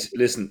 underrated.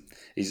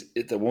 he's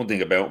the one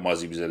thing about him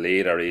was he was a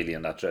leader really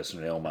in that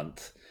dressing room, and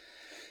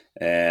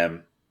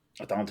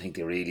I don't think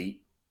they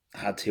really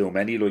had too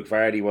many. Like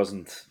Vardy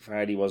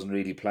wasn't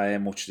really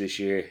playing much this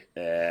year.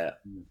 I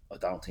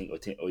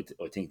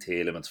think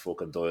Tielemans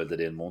fucking dialed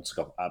it in months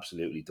ago.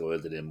 Absolutely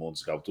dialed it in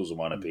months ago. Doesn't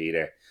want to be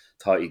there.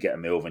 Thought he'd get a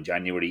move in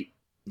January.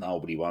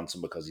 Nobody wants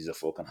him because he's a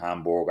fucking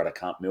hamburger that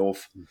can't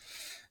move.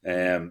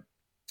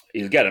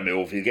 He'll get a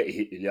move.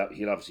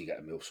 He'll obviously get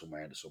a move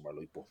somewhere in the summer.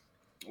 Like, but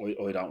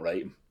I don't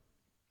rate him.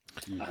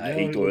 He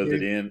dialed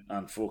it in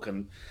and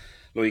fucking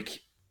like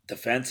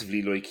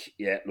defensively. Like,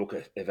 yeah, look,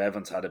 if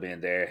Evans had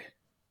been there,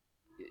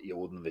 you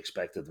wouldn't have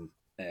expected them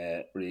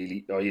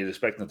really, or you'd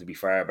expect them to be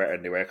far better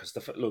than they were. Because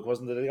look,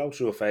 wasn't it? They go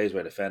through a phase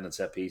where defending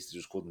set pieces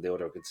just couldn't do it.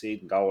 They were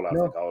conceding goal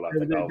after goal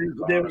after goal.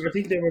 I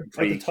think they were at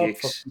the top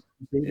kicks.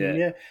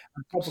 Yeah,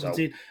 top of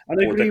the and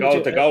I agree with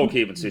you. The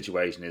goalkeeping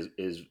situation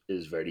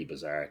is very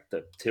bizarre.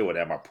 The two of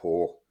them are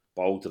poor.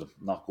 Both of them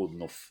not good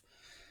enough.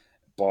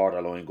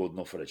 Borderline good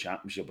enough for the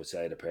Championship, I'd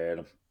say, the pair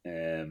of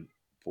them.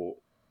 But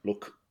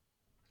look,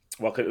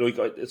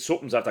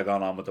 something's after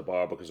gone on with the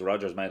bar because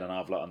Rodgers made an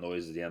awful lot of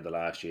noise at the end of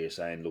last year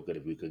saying, look,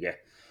 if we could get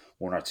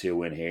one or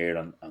two in here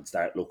and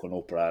start looking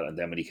up at it. And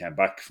then when he came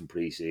back from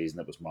pre-season,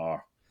 it was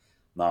more,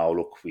 no,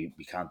 look, we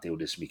can't do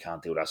this, we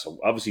can't do that. So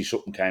obviously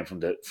something came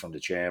from the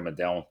chairman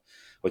down.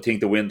 I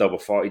think the window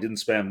before, he didn't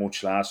spend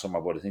much last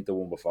summer, but I think the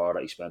one before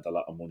that he spent a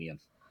lot of money. And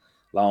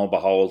lo and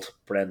behold,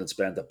 Brendan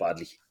spent it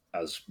badly,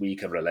 as we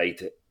can relate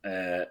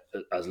to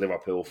as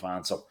Liverpool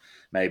fans. So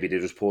maybe they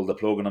just pulled the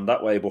plug on him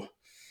that way, but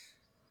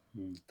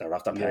they're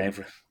after paying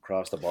for it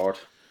across the board.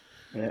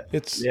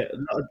 It's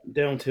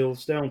down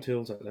tools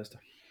at Leicester.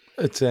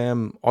 It's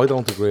I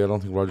don't agree. I don't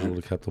think Rodgers would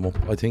have kept them up.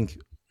 I think,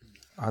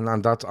 and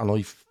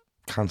I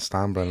can't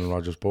stand Brendan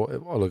Rodgers, but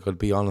I'll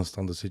be honest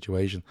on the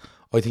situation.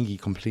 I think he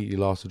completely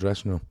lost the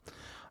dressing room,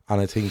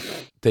 and I think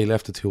they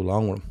left it too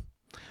long with him.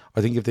 I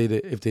think if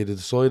they'd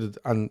decided,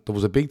 and there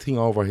was a big thing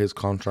over his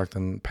contract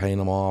and paying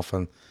him off,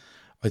 and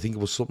I think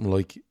it was something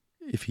like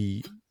if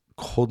he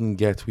couldn't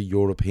get to a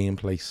European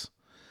place,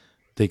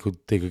 they could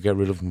get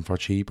rid of him for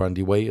cheaper, and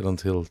they waited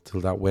until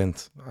that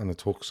went, and it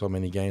took so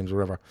many games or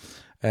whatever.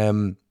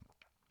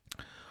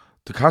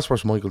 The Kasper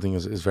Schmeichel thing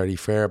is very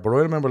fair, but I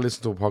remember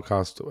listening to a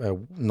podcast,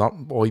 not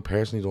I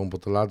personally done,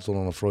 but the lads done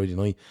on a Friday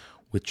night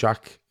with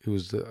Jack, I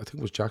think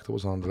it was Jack that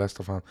was on, the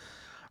Leicester fan,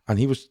 and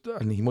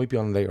he might be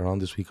on later on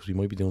this week because we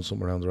might be doing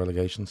something around the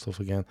relegation stuff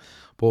again.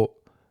 But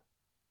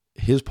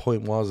his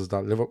point was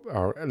that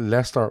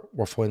Leicester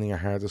were finding it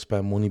hard to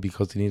spend money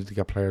because they needed to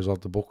get players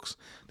off the books.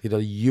 They had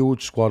a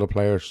huge squad of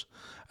players,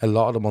 a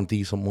lot of them on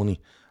decent money,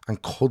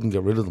 and couldn't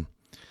get rid of them.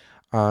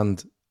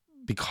 And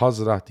because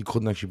of that, they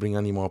couldn't actually bring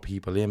any more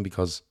people in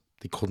because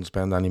they couldn't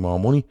spend any more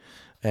money.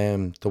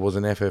 There was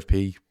an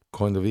FFP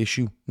kind of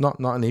issue, not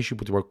an issue,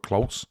 but they were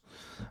close.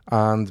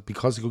 And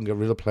because they couldn't get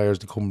rid of players,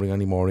 they couldn't bring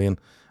any more in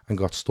and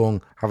got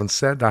stung. Having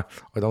said that,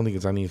 I don't think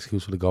it's any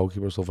excuse for the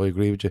goalkeeper stuff. I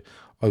agree with you.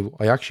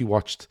 I actually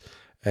watched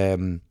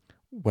when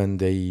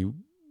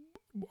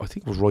I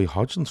think it was Roy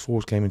Hodgson's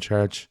first game in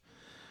charge,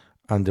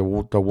 and they're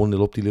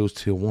 1-0 up, they lose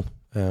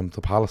 2-1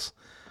 to Palace,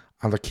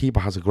 and their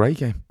keeper has a great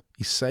game.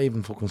 He's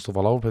saving fucking stuff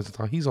all over the place. I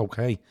thought he's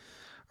okay.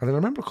 And then I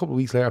remember a couple of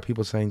weeks later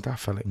people saying that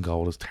fella in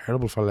goal is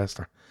terrible for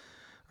Leicester.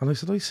 And I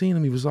said, I seen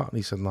him, he was that. And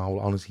he said, no,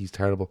 honestly, he's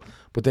terrible.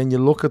 But then you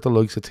look at the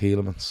likes of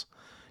Tielemans,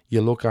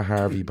 you look at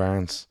Harvey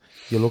Barnes,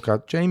 you look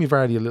at Jamie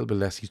Vardy a little bit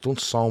less. He's done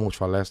so much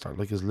for Leicester.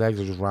 Like his legs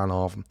are just ran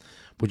off him.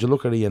 But you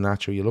look at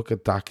Iheanacho, you look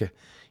at Daka,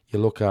 you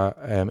look at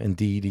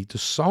Ndidi.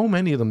 There's so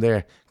many of them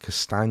there.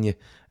 Castagna,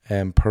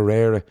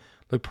 Pereira.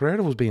 Like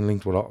Pereira was being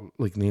linked with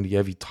like nearly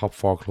every top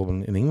 4 club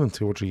in England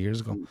 2 or 3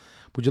 years ago.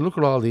 But you look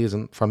at all these,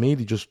 and for me,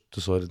 they just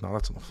decided, no,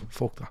 that's enough.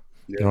 Fuck that.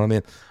 Yeah. You know what I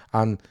mean?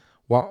 And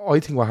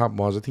what happened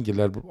was, I think it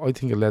led to a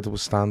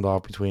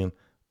standoff between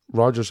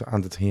Rodgers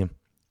and the team,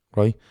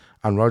 right?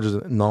 And Rodgers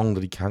knowing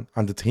that he can't,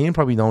 and the team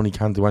probably knowing he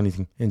can't do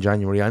anything in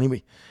January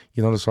anyway.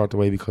 You know, the sort of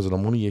way because of the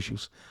money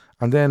issues.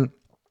 And then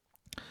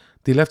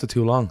they left it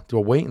too long. They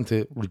were waiting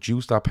to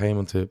reduce that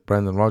payment to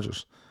Brendan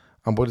Rodgers.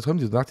 And by the time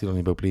they did that, they'd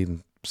only about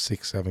bleeding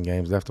 6-7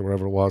 games left or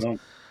whatever it was. No.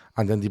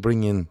 And then they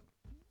bring in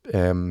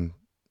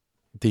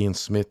Dean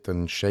Smith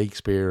and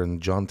Shakespeare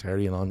and John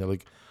Terry and on. You're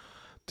like,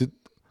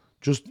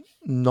 just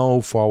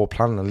no forward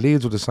planning. And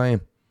Leeds were the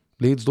same.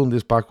 Leeds done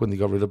this back when they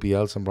got rid of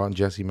Bielsa and brought in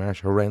Jesse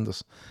Marsh.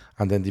 Horrendous.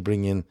 And then they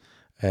bring in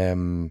your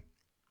man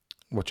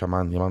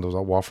that was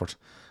at Watford,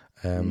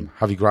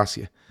 Javi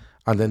Gracia.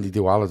 And then they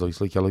do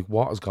Allardyce. Like, you're like,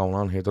 what is going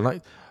on here?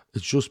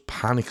 It's just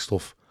panic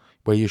stuff.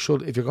 Where you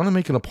should, if you're going to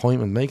make an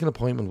appointment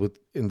with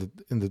in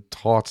the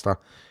thoughts that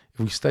if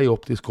we stay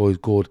up, this guy's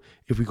good.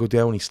 If we go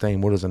down, he's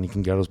staying with us and he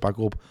can get us back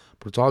up.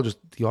 But it's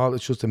all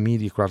it's just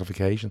immediate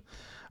gratification.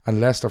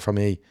 And Leicester, for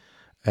me,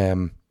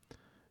 you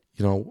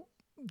know,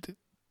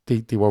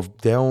 they were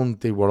down,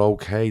 they were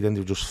okay, then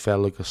they just fell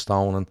like a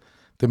stone. And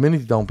the minute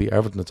they don't beat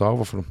Everton, it's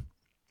over for them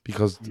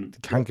because they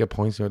can't get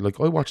points. Like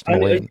I watched them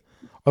away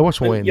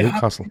in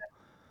Newcastle,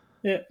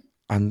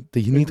 and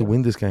you need to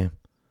win this game.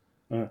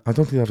 I don't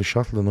think they have a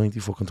shot till the 90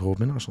 fucking 3rd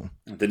minute or something.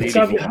 You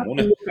have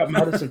to look at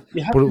Maddison.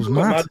 But it was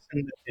mad.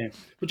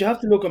 But you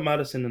have to look at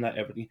Maddison and that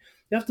everything.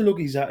 You have to look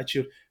at his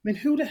attitude. I mean,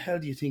 who the hell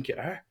do you think you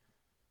are?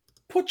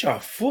 Put your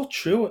foot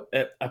through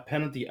a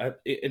penalty.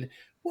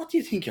 What do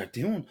you think you're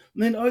doing? I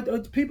mean,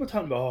 people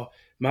talking about, oh,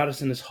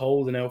 Maddison is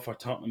holding out for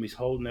Tottenham. He's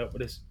holding out for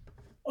this.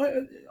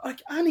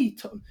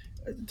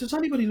 Does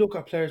anybody look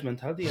at players'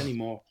 mentality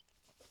anymore?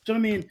 Do you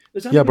know what I mean?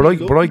 Yeah,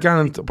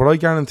 but I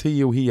guarantee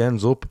you he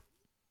ends up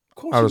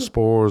at a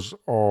Spurs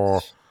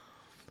or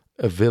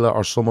a Villa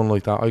or someone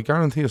like that. I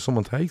guarantee you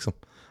someone takes him.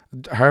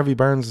 Harvey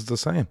Barnes is the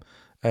same.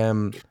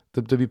 There'll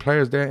be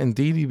players there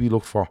indeed he'd be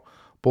looked for.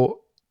 But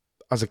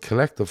as a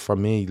collective, for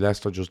me,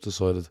 Leicester just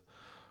decided,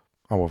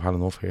 oh, we've had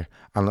enough here.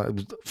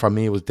 And for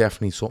me, it was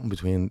definitely something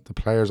between the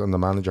players and the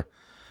manager.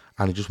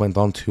 And it just went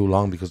on too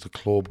long because the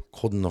club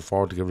couldn't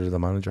afford to get rid of the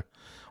manager.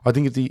 I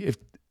think if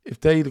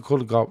they could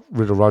have got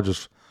rid of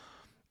Rodgers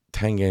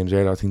 10 games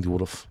earlier, I think they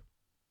would have.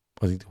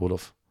 You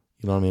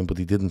know what I mean? But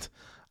he didn't.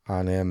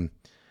 And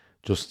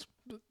just,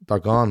 they're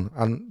gone.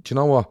 And do you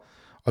know what?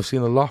 I've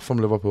seen a lot from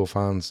Liverpool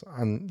fans,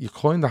 and you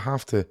kind of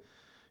have to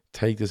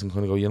take this and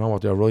kind of go, you know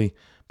what, they're right.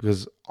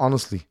 Because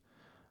honestly,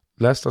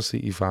 Leicester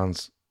City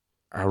fans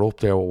are up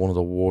there with one of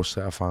the worst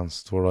set of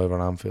fans to arrive at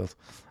Anfield.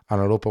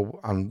 And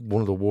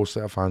one of the worst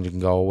set of fans you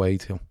can go away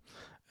to.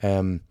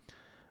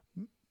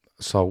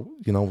 So,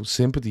 you know,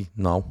 sympathy,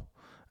 no.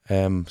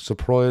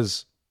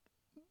 Surprise,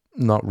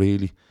 not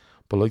really.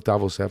 But like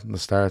Davo said from the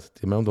start,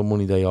 the amount of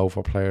money they owe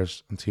for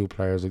players and 2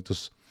 players, like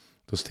there's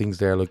things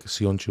there, like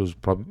Sionchu's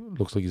probably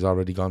looks like he's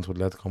already gone to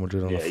Atletico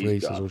Madrid on a free.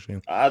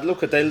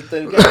 Look,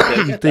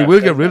 they will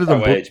get rid of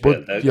them,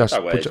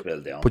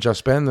 but your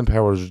spending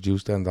power is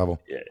reduced then, Davo.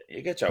 Yeah,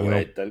 you get your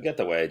wage. They'll get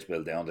the wage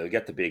bill down. They'll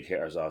get the big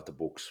hitters off the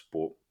books.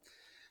 But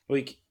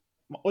like,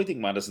 I think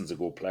Maddison's a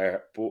good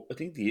player, but I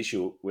think the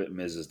issue with him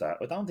is that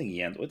I don't think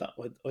any of the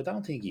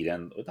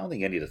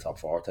top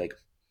 4 take him.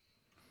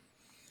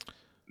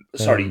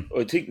 Sorry,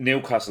 I think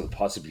Newcastle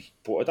possibly,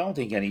 but I don't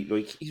think any.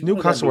 Like, he's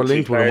Newcastle were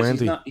linked with him,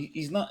 weren't he?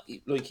 He's not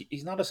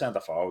a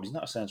centre forward. He's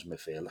not a central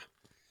midfielder.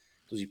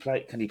 Does he play?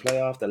 Can he play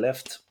off the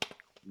left?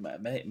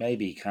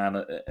 Maybe he can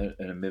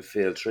in a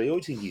midfield 3. I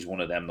think he's one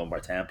of them number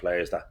 10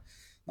 players that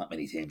not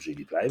many teams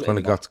really play. Kind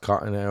of got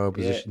caught in our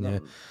position, yeah.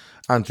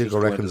 And Tico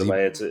reckons he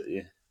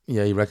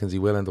reckons he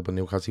will end up in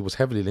Newcastle. He was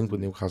heavily linked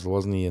with Newcastle,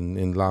 wasn't he,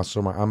 in last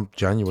summer and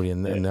January,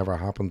 and it never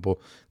happened. But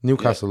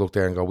Newcastle looked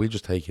there and go, we'll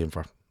just take him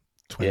for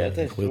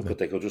 20 but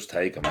they could just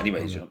take him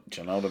anyway. Do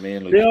you know what I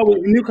mean? Like,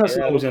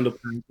 Newcastle always end up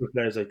with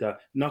players like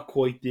that. Not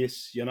quite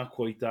this, you're not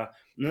quite that.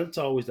 And that's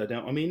always that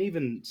down. I mean,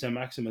 even Sam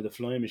Maxima, the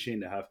flying machine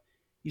they have,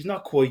 he's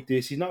not quite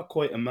this, he's not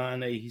quite a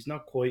Mane, he's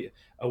not quite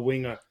a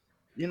winger.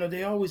 You know,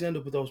 they always end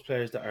up with those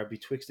players that are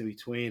betwixt and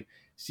between.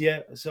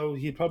 So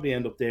he'd probably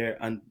end up there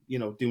and, you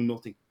know, do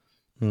nothing.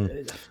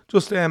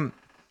 Just, as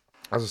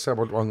I said,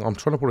 I'm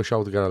trying to put a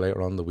show together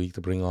later on in the week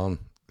to bring on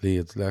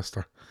Leeds,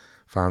 Leicester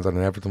fans and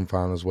an Everton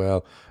fan as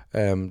well.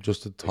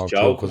 Just to talk to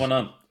Joe coming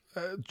on.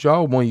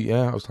 Joe,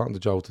 I was talking to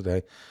Joe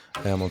today.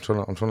 I'm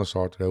trying to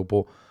sort it out.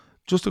 But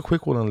just a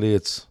quick one on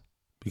Leeds,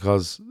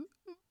 because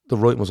the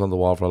writing was on the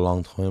wall for a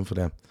long time for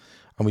them.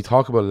 And we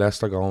talk about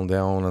Leicester going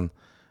down and,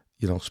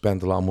 you know,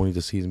 spent a lot of money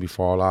the season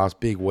before last,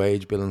 big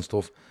wage bill and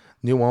stuff.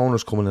 New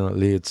owners coming in at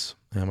Leeds.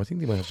 I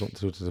think they might have something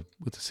to do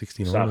with the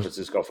 69ers. San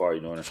Francisco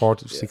 49ers.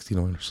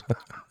 69ers.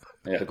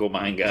 Yeah, good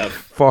man,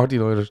 Gav.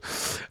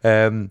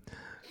 49ers.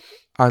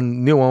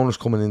 And new owners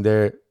coming in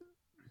there.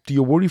 Do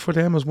you worry for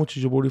them as much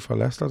as you worry for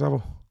Leicester,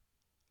 Davo?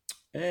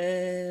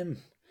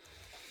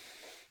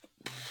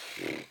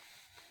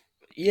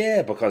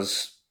 Yeah,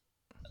 because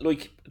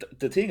like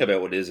the thing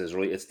about it is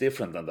right, it's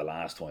different than the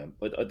last time.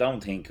 I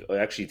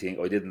actually think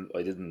I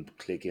didn't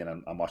click in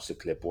and watch the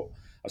clip, but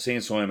I've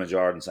seen Simon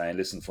Jordan saying,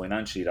 listen,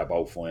 financially they're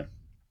both fine.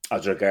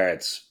 As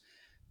regards,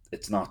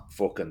 it's not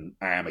fucking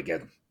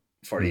Armageddon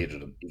for either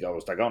of them. He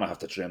goes, they're gonna have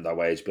to trim their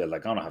wage bill, they're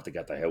gonna have to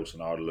get their house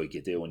in order like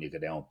you do when you go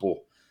down, but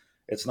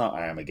it's not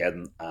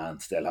Armageddon, and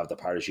they'll have the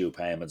parachute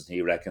payments, and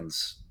he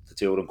reckons the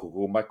 2 of them could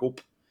go back up.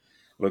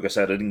 Like I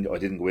said, I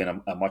didn't go in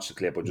and watch the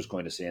clip, I'm just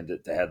going to see the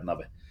heading of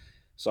it.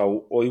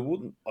 So I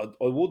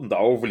wouldn't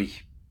overly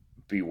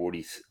be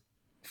worried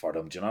for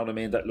them. Do you know what I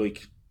mean? That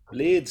like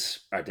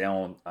Leeds are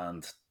down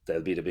and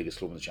they'll be the biggest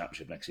club in the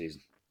Championship next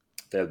season.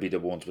 They'll be the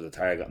ones with a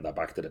target on their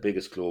back to the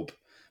biggest club,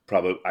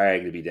 probably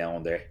arguably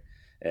down there.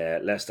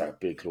 Leicester,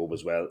 big club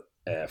as well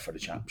for the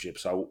Championship.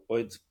 So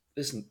we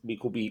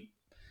could be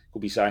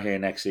sat here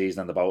next season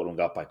and the both of them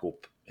got back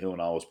up. Who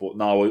knows? But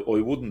no,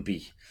 I wouldn't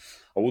be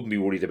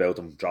worried about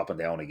them dropping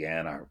down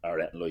again or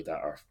anything like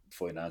that, or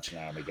financial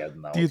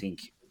Armageddon. Now, I think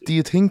do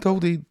you think though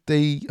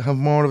they have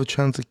more of a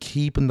chance of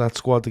keeping that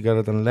squad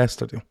together than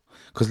Leicester do?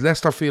 Because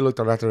Leicester feel like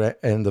they're at their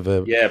end of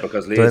a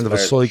because their Leeds end of a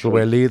players cycle,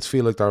 where should. Leeds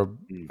feel like they're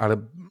at a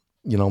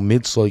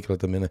mid cycle at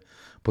the minute.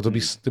 But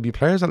there'll be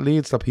players at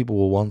Leeds that people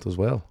will want as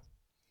well.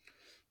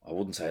 I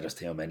wouldn't say there's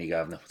too many,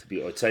 Gavin.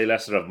 I'd say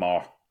Leicester have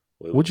more.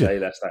 Would you? Say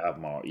Leicester have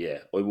more. Yeah,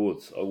 I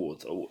would.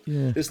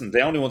 Yeah. Listen,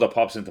 the only one that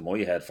pops into my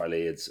head for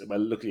Leeds, well,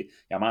 look,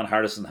 your man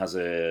Harrison has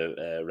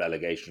a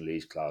relegation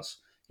release clause.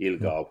 He'll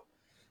go.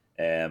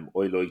 I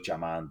like your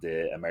man,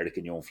 the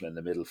American young fella in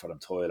the middle for them,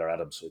 Tyler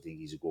Adams. I think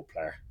he's a good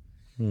player.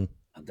 And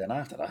then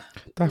after that,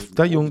 that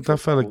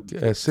fella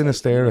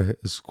Sinistera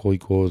is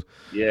quite good.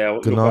 Yeah,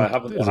 look, I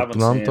haven't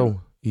Gnonto? seen.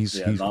 He's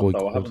Gnonto, quite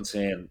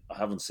good. I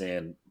haven't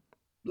seen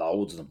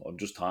loads of them. I'm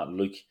just thought,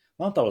 like,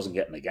 Gnonto wasn't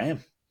getting a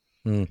game.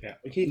 Yeah,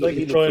 He like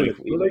looked a trial.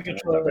 like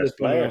one of their best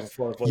players.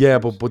 Yeah,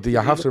 but you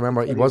have to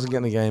remember he wasn't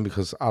getting a game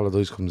because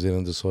Allardyce comes in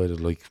and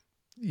decided, like,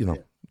 I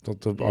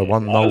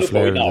want no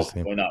flair in this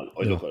team.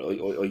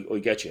 I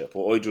get you,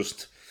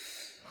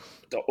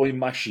 but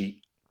I'm actually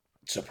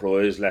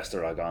surprised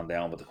Leicester are gone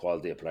down with the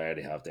quality of player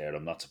they have there.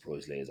 I'm not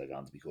surprised Leeds are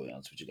gone, to be quite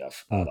honest with you,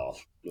 Gav, at all.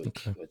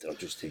 I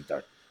just think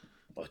that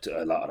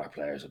a lot of their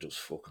players are just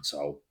fucking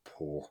so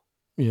poor.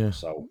 Yeah,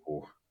 so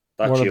poor.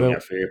 That Junior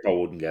Firpo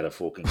wouldn't get a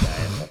fucking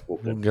game.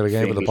 Wouldn't get a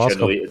game with the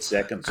Bosco.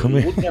 Second, so he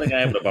wouldn't get a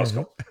game with the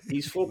Bosco.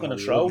 He's fucking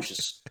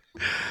atrocious.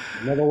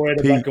 Never wear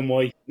the black and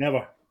white.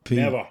 Never.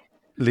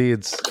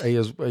 Leeds, are you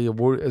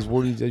as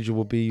worried as you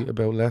would be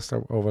about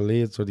Leicester over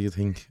Leeds, or do you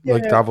think,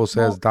 like Davo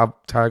says,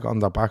 that tag on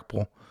the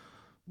backbone?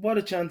 What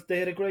a chance. They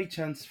had a great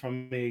chance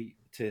from me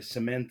to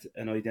cement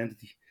an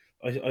identity.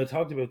 I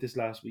talked about this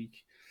last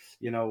week.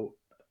 I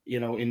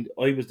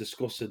was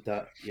disgusted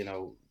that,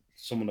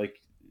 someone like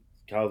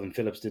Calvin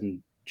Phillips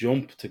didn't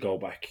jump to go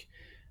back,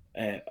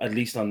 at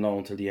least on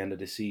loan till the end of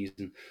the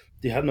season.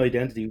 They had an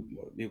identity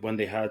when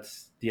they had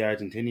the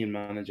Argentinian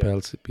manager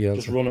Bielsa.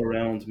 Just run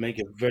around, make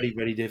it very,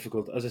 very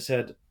difficult. As I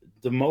said,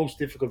 the most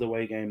difficult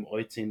away game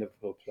I'd seen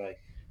Liverpool play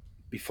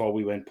before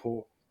we went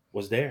poor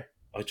was there.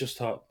 I just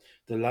thought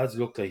the lads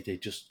looked like they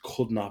just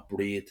could not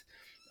breathe.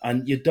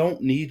 And you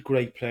don't need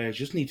great players.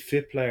 You just need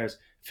fit players,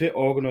 fit,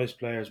 organised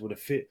players with a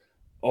fit,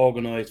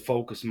 organised,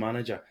 focused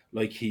manager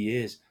like he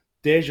is.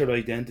 There's your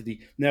identity.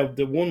 Now,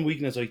 the one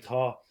weakness I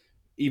thought,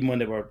 even when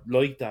they were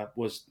like that,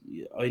 was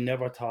I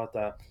never thought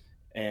that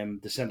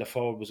the centre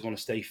forward was going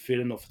to stay fit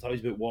enough. I thought he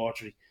was a bit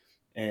watery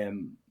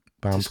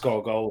to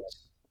score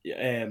goals.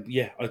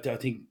 I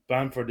think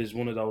Bamford is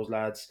one of those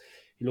lads.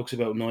 He looks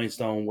about 9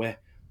 stone wet,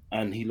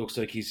 and he looks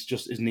like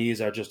his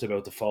knees are just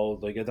about to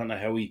fold. Like, I don't know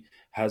how he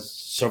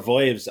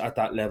survives at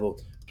that level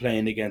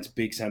playing against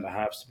big centre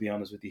halves. To be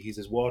honest with you, he's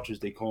as watery as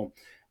they come,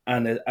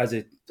 and as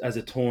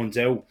it turns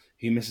out,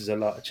 he misses a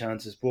lot of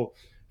chances. But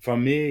for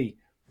me,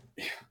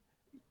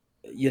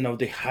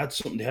 they had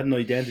something. They had an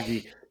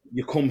identity.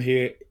 You come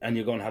here and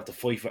you're going to have to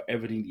fight for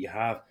everything that you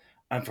have,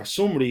 and for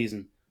some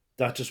reason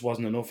that just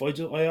wasn't enough.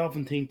 I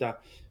often think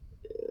that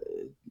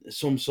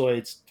some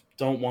sides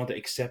don't want to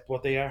accept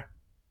what they are.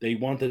 They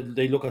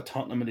look at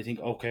Tottenham and they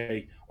think,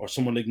 okay, or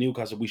someone like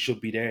Newcastle, we should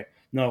be there.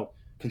 No,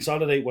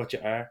 consolidate what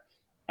you are,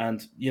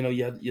 and you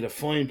had a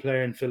fine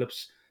player in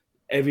Phillips.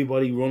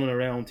 Everybody running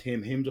around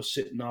him just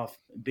sitting off,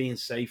 being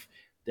safe.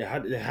 They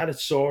had it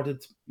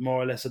sorted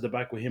more or less at the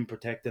back with him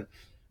protecting,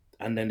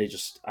 and then they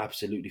just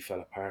absolutely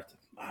fell apart.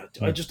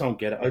 I just don't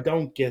get it. I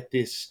don't get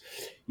this.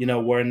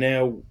 We're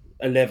now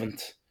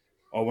 11th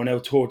or we're now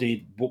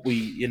 13th, but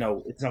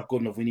it's not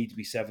good enough. We need to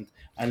be 7th.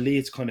 And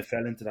Leeds kind of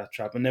fell into that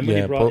trap. And then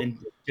when he brought in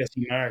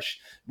Jesse Marsh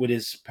with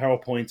his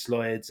PowerPoint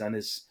slides and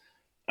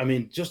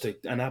just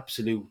an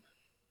absolute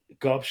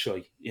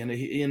gobshite.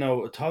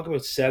 Talk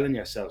about selling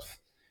yourself.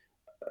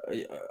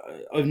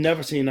 I've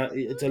never seen that.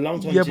 It's a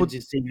long time since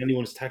you've seen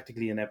anyone as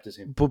tactically inept as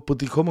him. But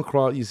they come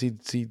across, you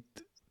see.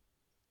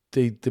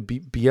 The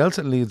Bielsa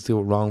at Leeds do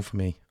it wrong for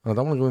me. And I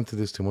don't want to go into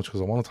this too much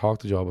because I want to talk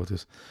to Joe about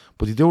this.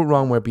 But they do it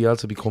wrong where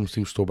Bielsa becomes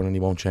too stubborn and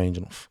he won't change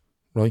enough,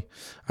 right?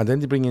 And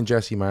then they bring in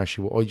Jesse Marsh,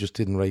 who I just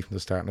didn't rate from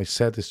the start. And I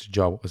said this to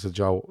Joe. I said,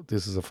 Joe,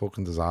 this is a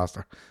fucking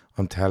disaster.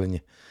 I'm telling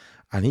you.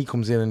 And he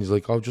comes in and he's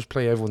like, oh, just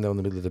play everyone down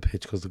the middle of the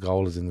pitch because the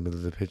goal is in the middle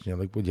of the pitch. And you're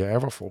like, will you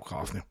ever fuck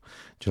off now?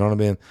 Do you know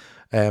what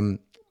I mean?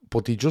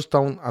 But they just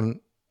don't. And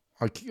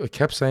I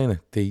kept saying it.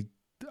 They,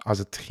 as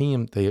a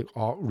team, they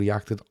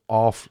reacted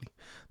awfully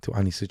to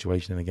any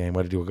situation in the game,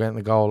 whether they were getting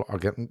a goal or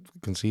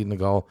conceding a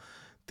goal.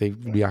 They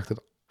reacted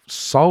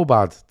so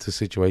bad to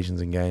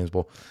situations in games.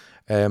 But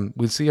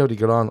we'll see how they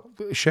get on.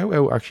 Shout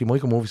out, actually,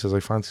 Michael Murphy says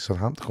I fancy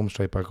Southampton to come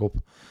straight back up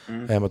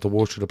at the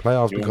worst of the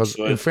playoffs because,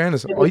 in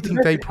fairness, I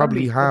think they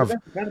probably have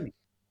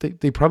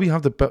they probably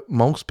have the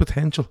most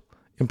potential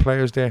in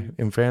players there.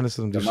 In fairness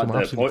to them,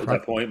 the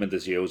appointment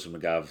is used from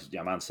McGav.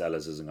 Your man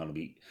Sellers isn't going to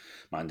be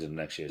managing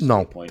next year. So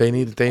no, they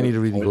need a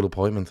really good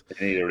appointment.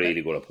 They need a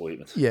really good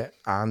appointment. Yeah,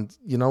 and do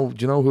you know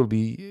who'll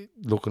be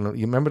looking at?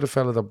 You remember the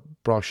fella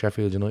that brought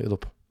Sheffield United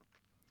up?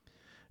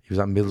 He was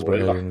at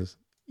Middlesbrough.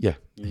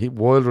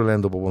 Wilder will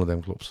end up at one of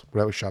them clubs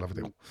without a shadow of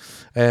a doubt.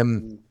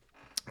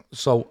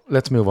 So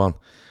let's move on.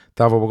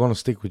 Davo, we're going to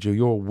stick with you.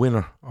 You're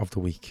winner of the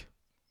week.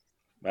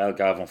 Well,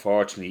 Gav,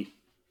 unfortunately,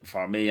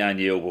 for me and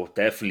you, but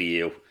definitely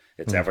you,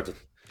 it's Everton.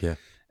 Yeah.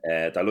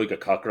 They're like a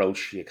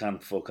cockroach. You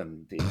can't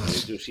fucking, you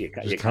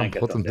can't can't get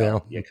put them them down.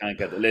 down. You can't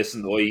get them.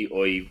 Listen,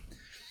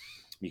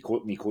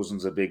 my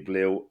cousin's a big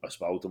blue. I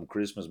spoke to him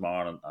Christmas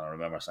morning, and I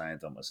remember saying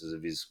to him, I says,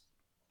 if he's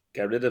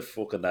get rid of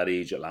fucking that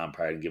age at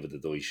Lampard and give it to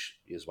Dyche,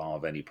 he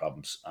won't have any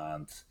problems.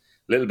 And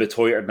a little bit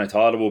tighter than I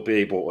thought it would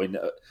be, but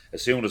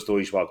as soon as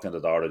Dyche walked in the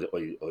door,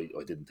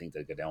 I didn't think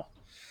they'd get down.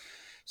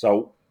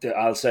 So the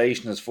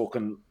Alsatian is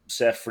fucking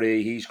set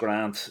free. He's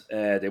grand.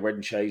 They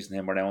weren't chasing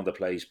him around the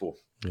place, but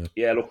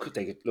yeah, look,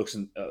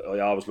 I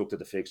always looked at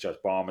the fixtures.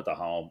 Bournemouth at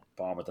home,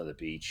 Bournemouth at the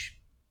beach,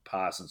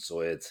 passing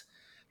sides.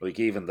 Like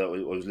even though I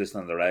was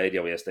listening on the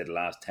radio yesterday, the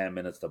last 10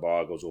 minutes the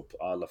ball goes up,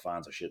 all the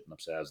fans are shitting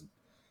themselves. And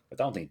I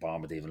don't think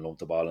Bournemouth even lumped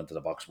the ball into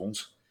the box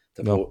once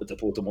to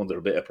put them under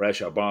a bit of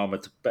pressure.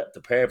 Bournemouth,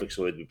 the perfect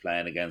side to be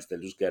playing against. They'll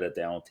just get it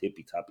down,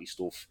 tippy tappy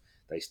stuff.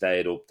 They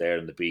stayed up there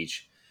on the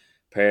beach.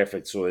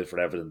 Perfect side for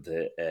Everton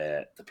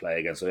to play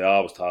against. So I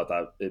always thought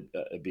that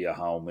it'd be a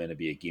home win, it'd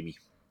be a gimme.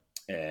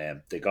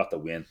 They got the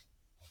win.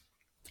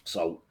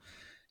 So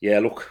yeah,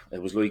 look,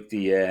 it was like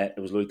the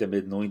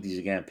mid-90s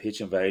again,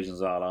 pitch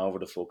invasions all over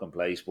the fucking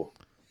place. But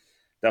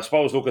I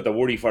suppose look at the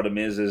worry for them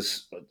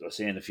is I've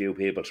seen a few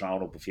people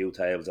throwing up a few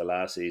tables the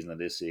last season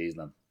and this season,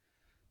 and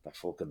they're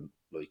fucking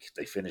like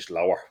they finished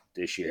lower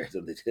this year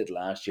than they did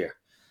last year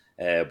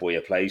by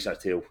a place or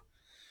two.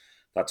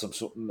 That's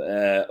something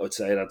I'd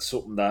say that's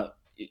something that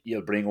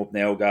you'll bring up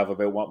now, Gav,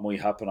 about what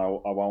might happen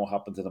or won't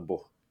happen to them.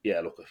 But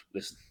yeah, look,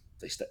 listen,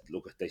 they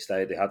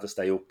stayed. They had to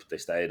stay up. They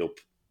stayed up.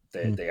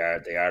 They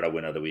are the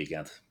winner of the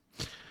weekend.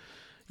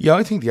 Yeah,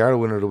 I think they are the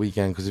winner of the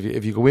weekend because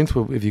if you go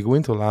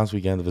into last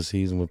weekend of a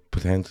season with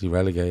potentially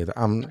relegated,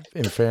 and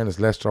in fairness,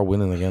 Leicester are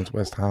winning against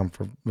West Ham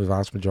for the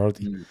vast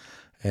majority,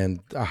 and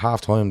at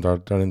half time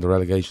they're in the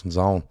relegation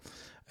zone.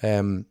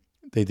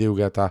 They do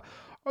get that.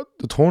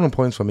 The turning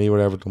points for me with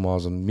Everton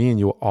was, and me and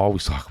you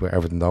always talk about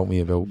Everton, don't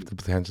we, about the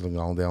potential of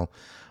going down.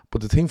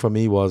 But the thing for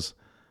me was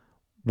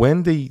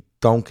when they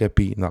don't get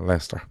beaten at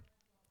Leicester,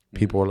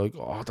 people were like,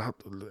 "Oh, that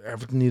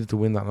Everton needed to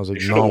win that." And I was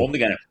like, "No, they should have won the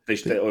game.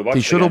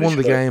 They should have won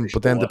the game."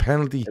 But then the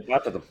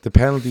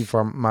penalty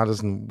for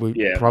Maddison,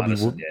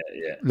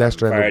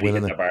 Leicester ended up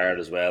winning it.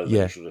 As well,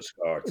 yeah, should have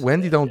scored.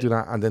 When they don't do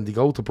that, and then they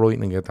go to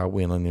Brighton and get that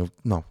win, and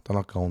no, they're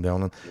not going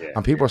down.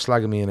 And people are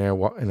slagging me in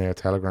our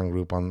Telegram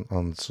group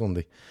on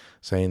Sunday,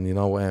 saying,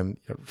 you're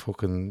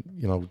fucking,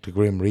 the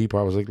Grim Reaper.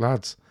 I was like,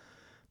 lads,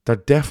 they're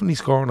definitely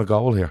scoring a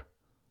goal here,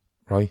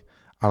 right?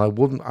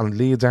 And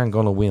Leeds aren't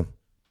going to win.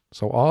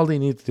 So all they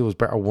need to do is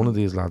better one of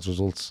these lads'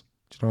 results.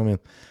 Do you know what I mean?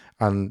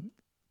 And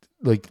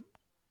like,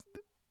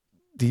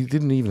 they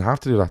didn't even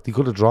have to do that. They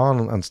could have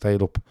drawn and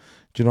stayed up.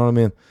 Do you know what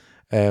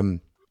I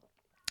mean?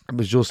 It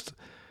was just,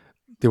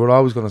 they were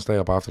always going to stay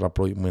up after that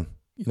Brighton win.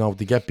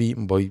 They get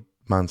beaten by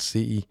Man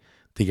City.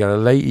 They get a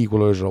late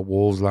equaliser at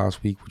Wolves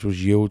last week, which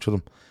was huge for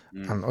them.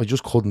 And I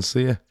just couldn't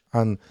see it.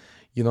 And,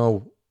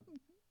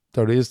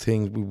 there is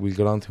things we'll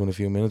get on to in a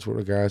few minutes with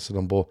regards to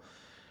them, but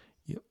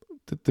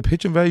the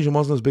pitch invasion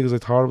wasn't as big as I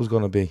thought it was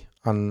going to be.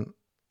 And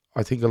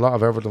I think a lot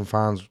of Everton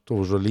fans, there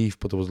was relief,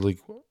 but there was like,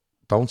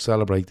 don't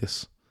celebrate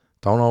this.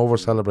 Don't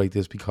over-celebrate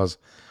this, because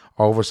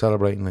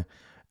over-celebrating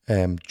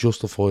it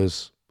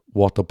justifies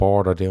what the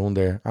board are doing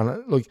there.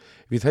 And if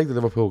you take the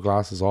Liverpool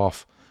glasses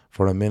off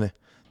for a minute,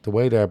 the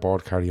way their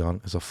board carry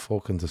on is a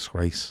fucking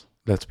disgrace.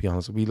 Let's be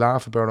honest. We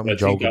laugh about it, we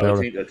joke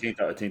about it.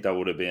 I think that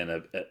would have been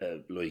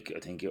I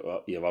think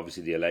you have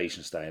obviously the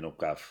elation staying up,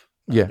 Gav.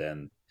 Yeah. And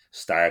then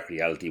stark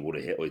reality would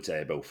have hit, I'd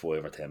say, about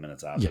 5 or 10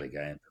 minutes after the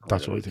game.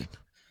 That's what I think.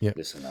 Yeah.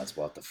 Listen, that's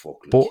what the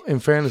fuck. But in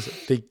fairness,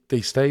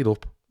 they stayed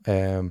up.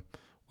 We'll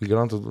get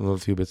on to another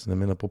few bits in a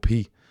minute. But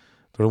they're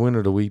the winner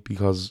of the week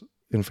because,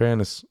 in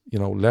fairness,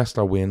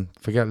 Leicester win.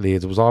 Forget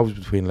Leeds. It was always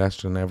between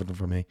Leicester and Everton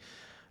for me.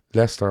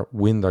 Leicester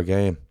win their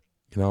game,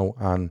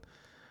 and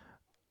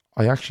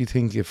I actually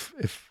think if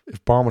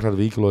Bournemouth had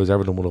equalised,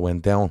 Everton would have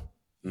went down,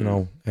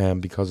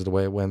 because of the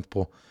way it went.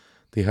 But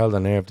they held their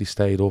nerve, they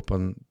stayed up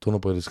and done it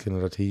by the skin of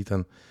their teeth.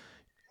 And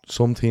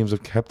some teams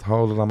have kept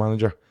hold of their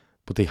manager,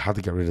 but they had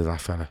to get rid of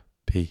that fella,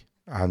 P.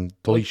 And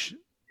Dyche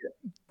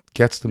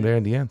gets them there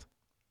in the end.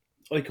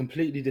 I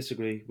completely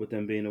disagree with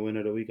them being a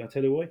winner of the week. I'll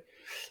tell you why.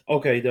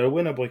 Okay, they're a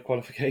winner by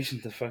qualification,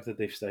 the fact that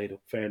they've stayed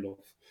up, fair enough.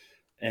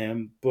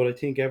 But I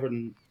think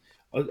Everton...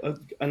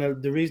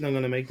 the reason I'm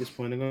going to make this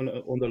point, I'm going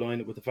to underline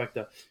it with the fact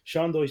that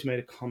Sean Dyche made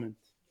a comment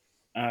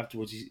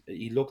afterwards.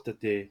 He looked at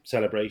the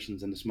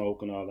celebrations and the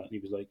smoke and all that, and he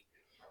was like,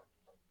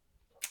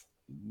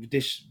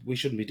 we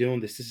shouldn't be doing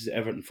this. This is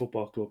Everton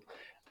Football Club.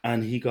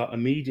 And he got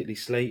immediately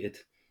slated,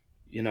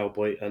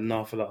 by an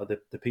awful lot of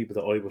the people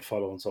that I would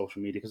follow on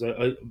social media, because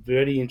I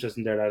very interested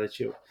in their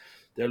attitude.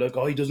 They're like,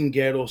 he doesn't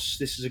get us.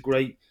 This is a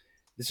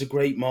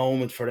great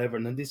moment for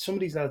Everton. And some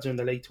of these lads are in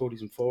their late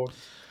 30s and 40s.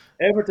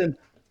 Everton,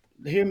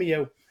 hear me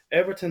out.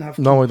 Everton have...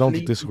 No, I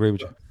don't disagree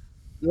with you.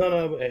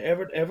 No.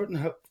 Everton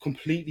have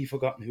completely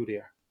forgotten who they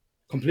are.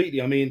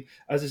 Completely. I mean,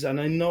 and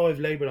I know I've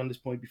laboured on this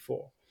point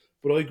before,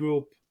 but I grew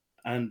up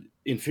and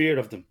in fear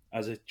of them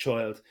as a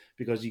child,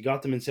 because you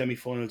got them in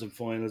semi-finals and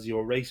finals, you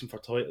were racing for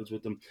titles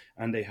with them,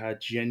 and they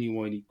had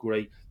genuinely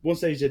great. One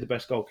stage they had the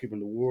best goalkeeper in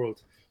the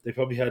world. They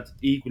probably had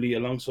equally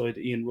alongside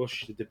Ian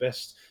Rush the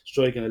best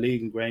striker in the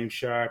league, and Graham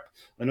Sharp.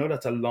 I know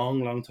that's a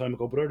long, long time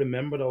ago, but I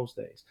remember those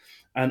days.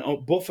 And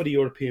but for the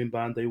European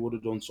ban, they would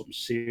have done something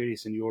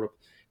serious in Europe.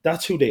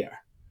 That's who they are,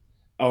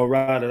 or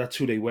rather, that's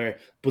who they were.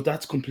 But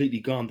that's completely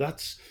gone.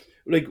 That's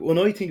like when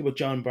I think about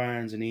John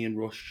Barnes and Ian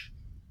Rush,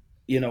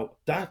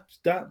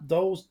 that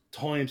those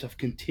times have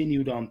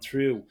continued on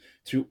through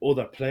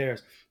other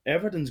players.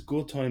 Everton's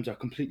good times are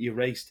completely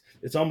erased.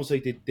 It's almost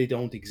like they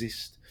don't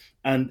exist,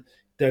 and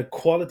their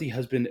quality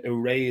has been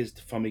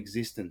erased from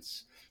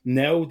existence.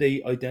 Now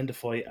they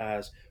identify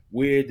as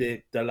we're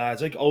the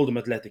lads like Oldham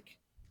Athletic.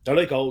 They're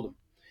like Oldham.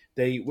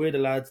 We're the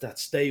lads that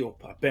stay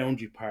up at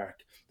Boundary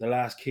Park the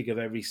last kick of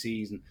every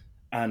season,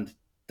 and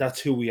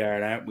that's who we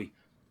are, aren't we?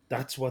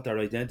 That's what their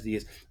identity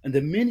is. And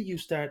the minute you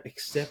start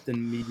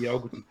accepting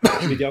mediocre,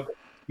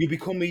 you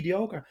become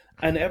mediocre.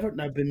 And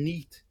Everton are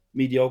beneath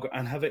mediocre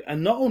and have it,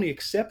 and not only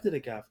accepted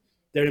it, Gav,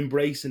 they're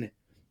embracing it.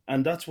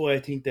 And that's why I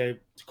think they're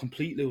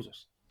complete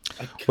losers.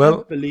 I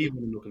can't believe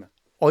what I'm looking at.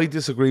 I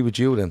disagree with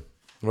you then,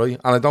 right?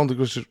 And I don't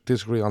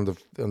disagree on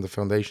the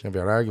foundation of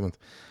your argument,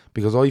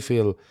 because I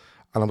feel,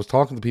 and I was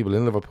talking to people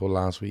in Liverpool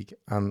last week,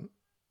 and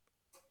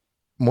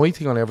my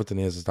thing on Everton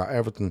is that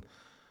Everton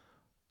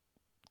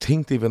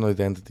think they've an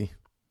identity,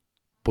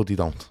 but they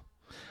don't.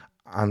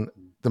 And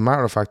the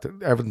matter of fact,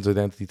 that Everton's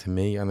identity to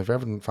me, and if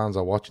Everton fans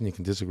are watching, you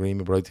can disagree with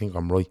me, but I think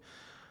I'm right.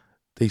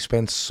 They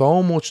spend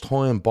so much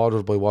time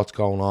bothered by what's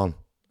going on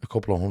a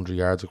couple of 100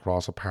 yards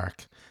across a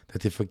park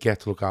that they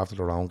forget to look after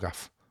their own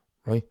gaff,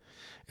 right?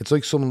 It's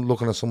like someone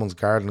looking at someone's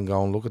garden and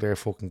going, look at their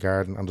fucking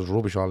garden, and there's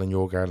rubbish all in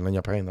your garden and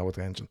you're paying no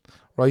attention,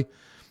 right?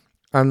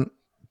 And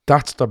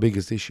that's their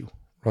biggest issue,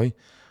 right?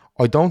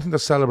 I don't think they're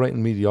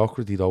celebrating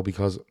mediocrity though,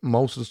 because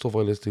most of the stuff I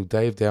listen to,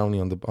 Dave Downey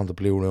on the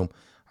Blue Room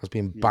has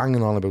been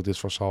banging on about this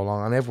for so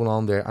long, and everyone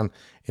on there. And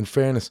in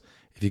fairness,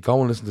 if you go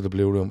and listen to the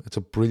Blue Room, it's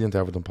a brilliant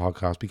Everton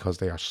podcast because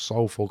they are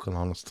so fucking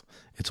honest.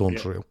 It's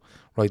untrue,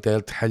 right?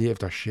 They'll tell you if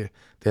they're shit.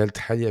 They'll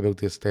tell you about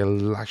this. They'll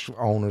lash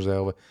owners out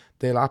of it.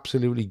 They'll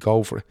absolutely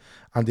go for it,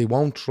 and they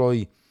won't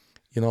try,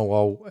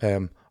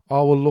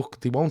 well look,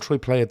 they won't try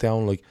play it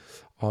down like,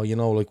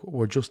 like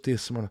we're just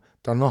this.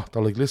 They're not.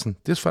 They're like, listen,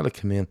 this fella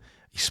came in.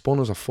 He spun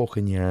us a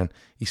fucking yarn.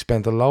 He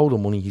spent a load of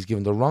money. He's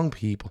given the wrong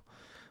people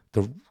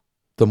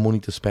the money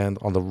to spend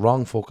on the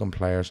wrong fucking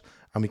players,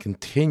 and we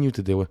continue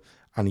to do it.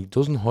 And he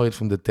doesn't hide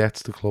from the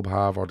debts the club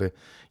have, or the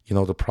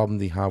problem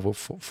they have with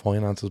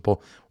finances. But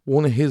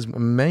one of his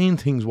main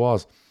things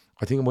was,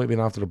 I think it might have been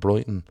after the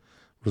Brighton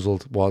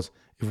result, was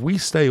if we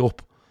stay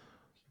up,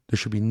 there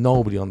should be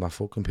nobody on that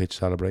fucking pitch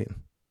celebrating,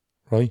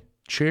 right?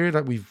 Cheer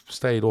that we've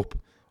stayed up,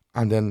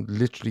 and then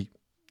literally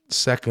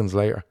seconds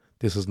later,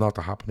 this is not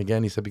to happen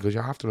again. He said, because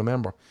you have to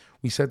remember,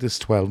 we said this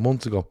 12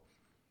 months ago.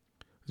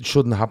 It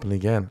shouldn't happen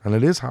again, and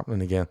it is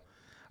happening again.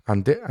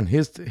 And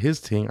his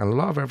thing, and a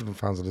lot of Everton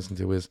fans I listen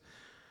to, is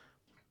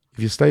if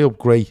you stay up,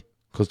 great,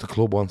 because the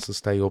club wants to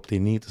stay up, they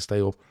need to stay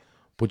up,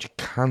 but you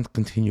can't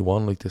continue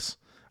on like this.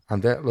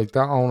 And that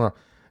owner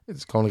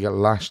is going to get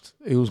lashed.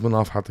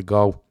 Usmanov had to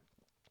go.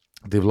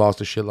 They've lost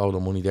a shitload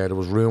of money there. There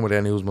was rumour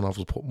then Usmanov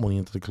was putting money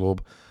into the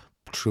club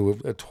through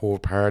a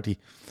third party.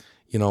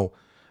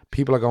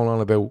 People are going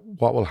on about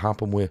what will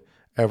happen with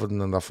Everton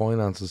and their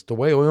finances. The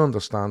way I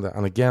understand it,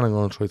 and again I'm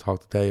going to try to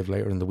talk to Dave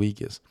later in the week,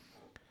 is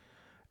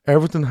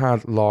Everton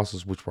had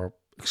losses which were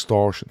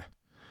extortionate.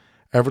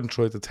 Everton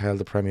tried to tell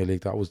the Premier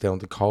League that was down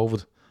to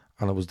COVID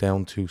and it was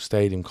down to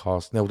stadium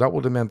costs. Now that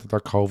would have meant that their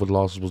COVID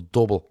losses was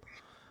double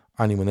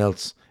anyone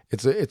else.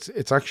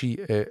 It's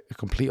actually a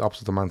complete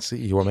opposite to Man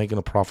City, who are making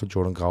a profit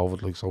during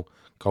COVID, like, so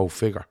go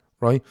figure,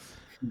 right?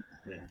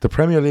 Yeah. The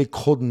Premier League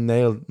couldn't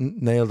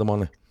nail them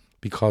on it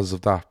because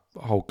of that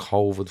whole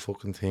COVID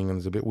fucking thing, and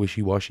it's a bit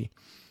wishy-washy.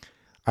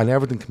 And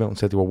Everton came out and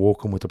said they were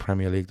working with the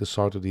Premier League to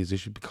sort out these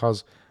issues,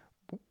 because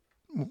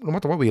no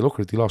matter what way you look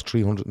at it, they lost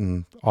 300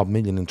 and odd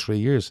million in 3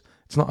 years.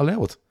 It's not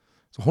allowed.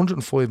 So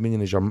 105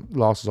 million is your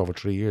losses over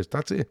 3 years.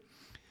 That's it.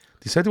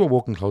 They said they were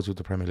working closely with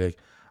the Premier League,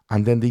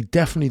 and then they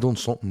definitely done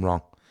something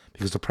wrong,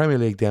 because the Premier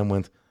League then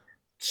went,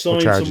 we're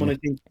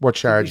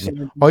charging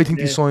you. I think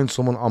they signed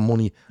someone on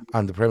money,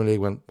 and the Premier League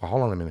went, well,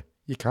 hold on a minute,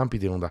 you can't be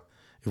doing that.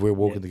 If we're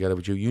working together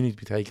with you, you need to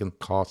be taking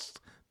costs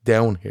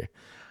down here.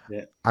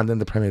 Yeah. And then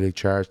the Premier League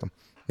charged them.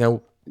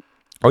 Now,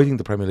 I think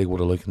the Premier League would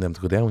have liked them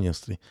to go down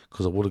yesterday,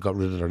 because it would have got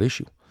rid of their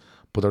issue.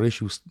 But their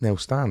issue now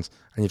stands.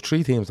 And you have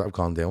 3 teams that have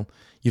gone down.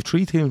 You have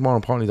 3 teams, more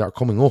importantly, that are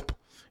coming up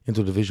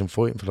into the division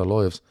fighting for their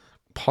lives,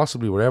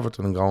 possibly with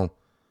Everton, and going,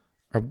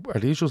 are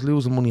these just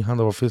losing money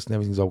hand over fist and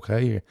everything's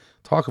okay here?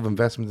 Talk of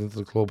investment into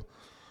the club.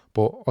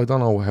 But I don't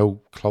know how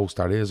close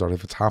that is, or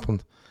if it's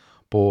happened.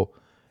 But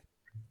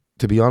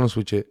to be honest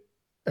with you,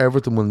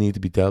 Everton will need to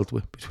be dealt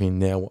with between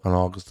now and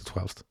August the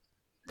 12th.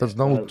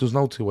 There's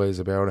no two ways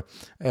about it.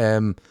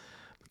 A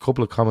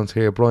couple of comments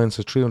here. Brian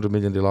says 300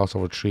 million they lost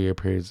over 3 year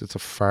periods. It's a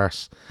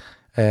farce.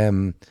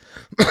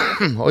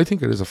 I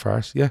think it is a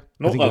farce. Yeah, I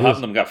Nothing think will it happen is.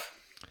 to them, Gaff.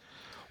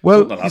 Well,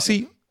 Nothing will you happen.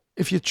 see,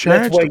 if you Let's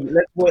charge wait.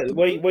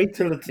 them, Wait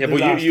till Yeah, the but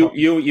last time.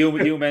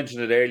 you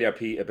mentioned it earlier,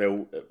 Pete,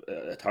 about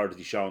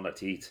authority showing their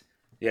teeth.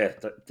 Yeah,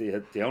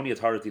 the only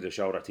authority to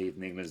show their teeth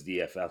in England is the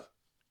EFL.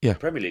 yeah, The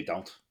Premier League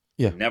don't.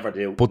 They yeah. never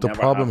do. But the Never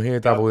problem have.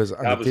 here, Davo, is and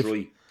the Gav is diff.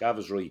 right. Gav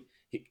is right.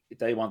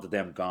 They wanted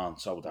them gone,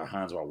 so their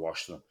hands were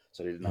washed them,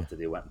 so they didn't have to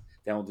do it.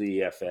 Down to the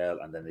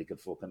EFL, and then they could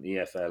fucking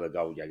EFL will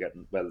go. You're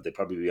getting well. They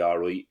probably be all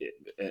right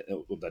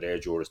under their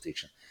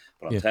jurisdiction.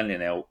 But I'm Yeah. telling you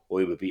now,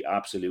 I would be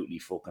absolutely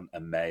fucking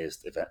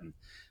amazed if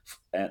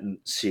anything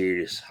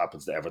serious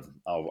happens to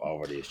Everton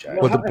over these charges.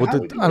 But Well, the,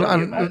 I'd be bloody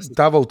and amazed.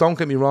 Davo, don't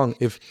get me wrong.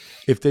 If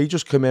they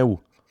just come out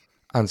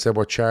and said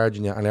we're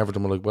charging you, and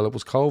Everton were like, well, it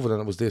was COVID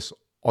and it was this,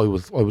 I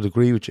would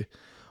agree with you.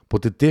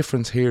 But the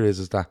difference here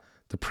is that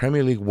the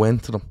Premier League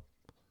went to them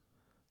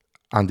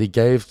and they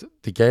gave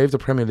the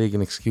Premier League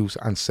an excuse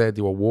and said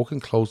they were working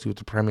closely with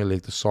the Premier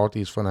League to sort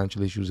these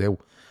financial issues out.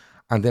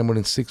 And then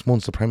within 6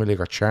 months, the Premier League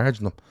are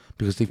charging them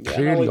because they've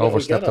clearly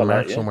overstepped the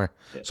mark somewhere.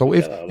 So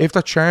if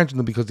they're charging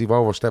them because they've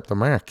overstepped the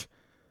mark,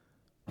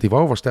 they've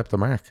overstepped the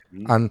mark,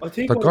 and I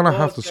think they're what gonna it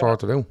have was, to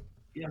sort it out.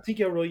 Yeah, I think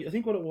you're right. I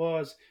think what it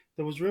was,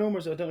 there was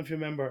rumours, I don't know if you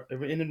remember,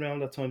 in and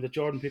around that time that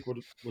Jordan Pickford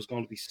was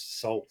going to be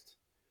sold.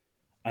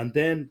 And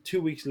then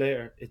 2 weeks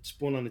later, it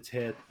spun on its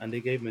head and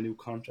they gave him a new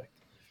contract.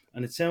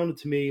 And it sounded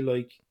to me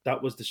like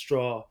that was the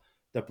straw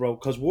that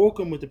broke. Because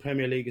working with the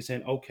Premier League is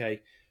saying,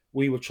 okay,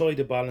 we will try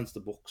to balance the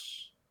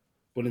books.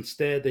 But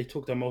instead, they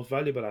took their most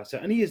valuable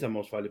asset, and he is their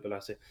most valuable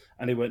asset.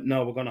 And they went,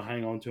 no, we're going to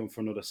hang on to him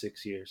for another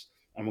 6 years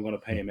and we're going to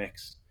pay him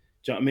X.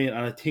 Do you know what I mean?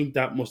 And I think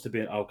that must have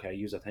been, okay,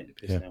 use that taking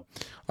the piss now.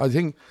 I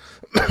think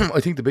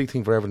the big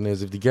thing for Everton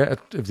is if they get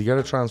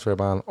a transfer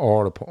ban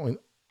or a point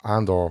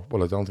or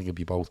well, I don't think it'd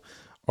be both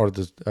or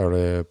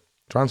a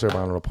transfer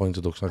ban or a point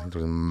deduction. I think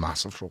they're in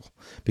massive trouble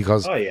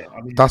because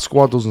that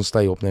squad doesn't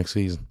stay up next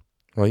season,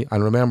 right?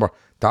 And remember,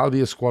 that'll be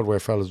a squad where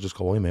fellas just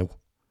go, I'm out.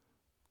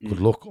 Good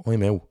luck,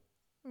 I'm out.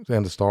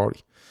 End of story.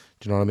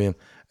 Do you know what I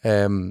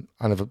mean?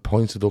 And if a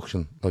points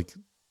deduction, like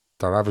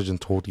they're averaging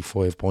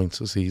 35 points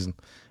a season,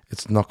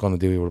 it's not going to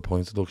do you with a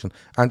points deduction.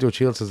 Andrew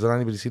Chill says, did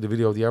anybody see the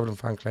video of the Everton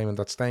fan claiming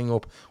that staying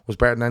up was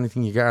better than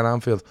anything you get at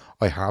Anfield?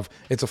 I have.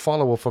 It's a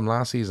follow-up from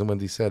last season when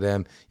they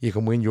said you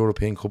can win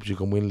European Cups, you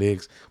can win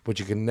leagues, but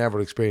you can never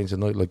experience a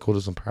night like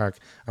Goodison Park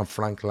and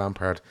Frank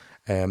Lampard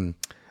and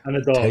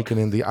a dog. taking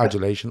in the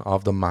adulation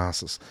of the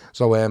masses.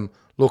 So,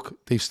 look,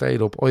 they've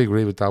stayed up. I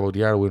agree with that.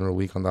 They are a winner a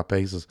week on that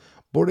basis.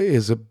 But it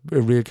is a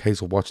real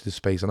case of watch this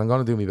space. And I'm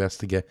going to do my best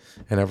to get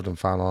an Everton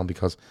fan on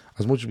because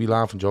as much as we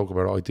laugh and joke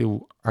about it, I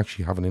do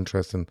actually have an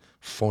interest in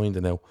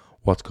finding out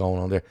what's going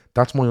on there.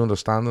 That's my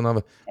understanding of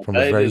it from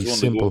a very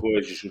simple...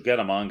 You should get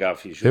him on,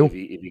 Gav. You should,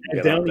 if you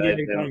can get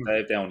on.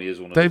 Dave Downey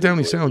is one of the Dave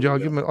Downey sound, yeah.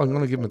 I'm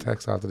going to give him a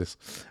text after this.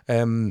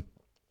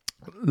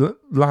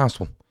 Last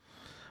one.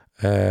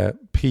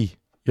 P,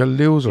 your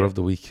loser of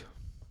the week.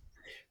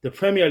 The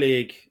Premier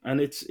League,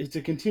 and it's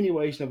a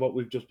continuation of what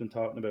we've just been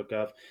talking about,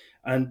 Gav.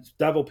 And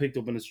Davo picked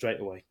up on it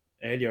straight away.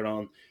 Earlier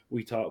on,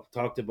 we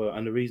talked about,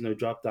 and the reason I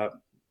dropped that,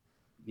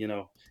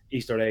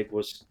 Easter egg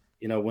was,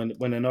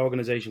 when an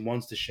organisation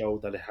wants to show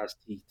that it has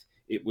teeth,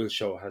 it will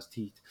show it has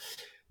teeth.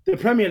 The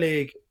Premier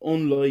League,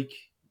 unlike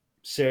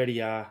Serie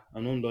A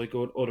and unlike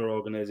other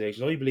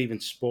organisations, I believe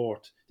in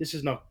sport. This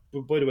is not,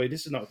 by the way,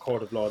 this is not a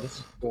court of law. This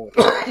is sport.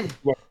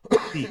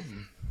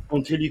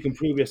 Until you can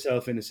prove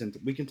yourself innocent.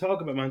 We can talk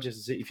about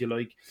Manchester City if you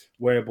like,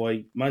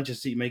 whereby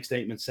Manchester City makes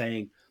statements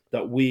saying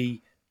that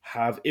we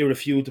have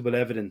irrefutable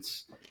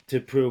evidence to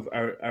prove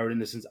our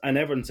innocence. And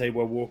Everton say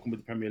we're working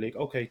with the Premier League.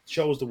 Okay,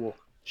 show us the work,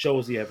 show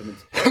us the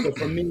evidence. So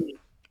for me,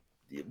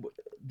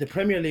 the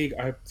Premier League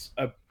are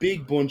a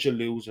big bunch of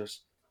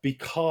losers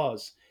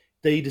because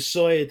they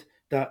decide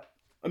that,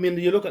 I mean,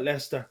 you look at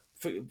Leicester,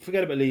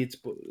 forget about Leeds,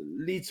 but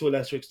Leeds to a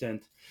lesser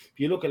extent. If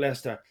you look at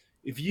Leicester,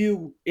 if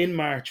you, in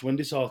March, when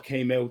this all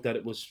came out, that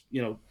it was,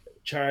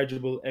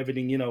 chargeable,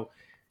 everything,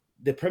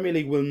 the Premier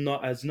League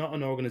is not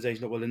an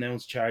organisation that will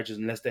announce charges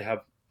unless they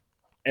have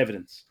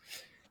evidence.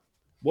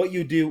 What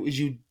you do is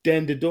you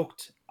then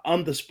deduct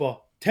on the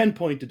spot,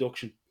 10-point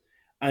deduction.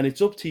 And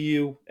it's up to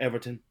you,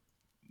 Everton,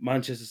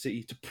 Manchester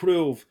City, to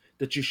prove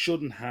that you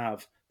shouldn't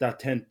have that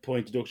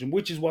 10-point deduction,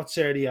 which is what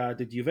Serie A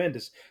did to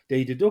Juventus.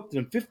 They deducted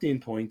them 15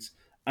 points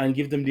and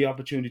give them the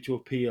opportunity to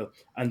appeal,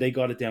 and they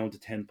got it down to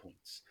 10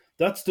 points.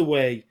 That's the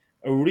way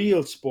a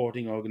real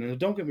sporting organisation.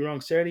 Don't get me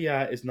wrong, Serie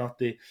A is not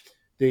the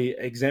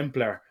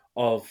exemplar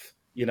of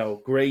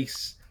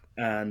grace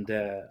and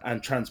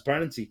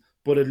transparency,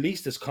 but at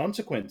least there's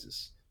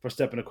consequences for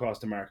stepping across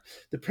the mark.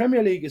 The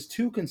Premier League is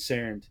too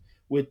concerned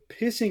with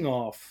pissing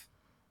off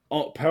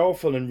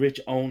powerful and rich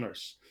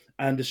owners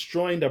and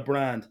destroying their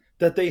brand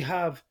that they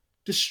have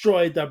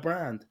destroyed their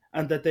brand,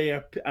 and that they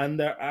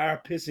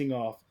are pissing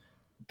off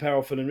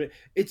powerful and rich.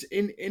 It's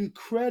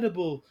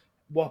incredible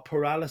what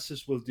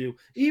paralysis will do.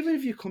 Even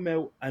if you come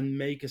out and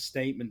make a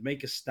statement,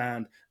 make a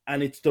stand,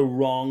 and it's the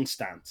wrong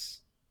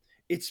stance,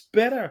 it's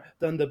better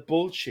than the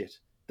bullshit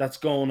that's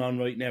going on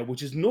right now,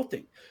 which is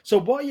nothing. So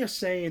what you're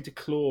saying to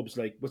clubs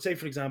like, let's say,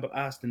 for example,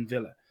 Aston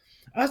Villa.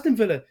 Aston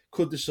Villa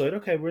could decide,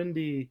 okay, we're in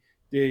the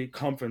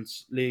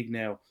Conference League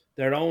now.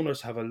 Their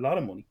owners have a lot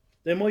of money.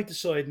 They might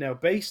decide now,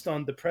 based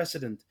on the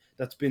precedent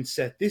that's been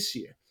set this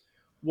year,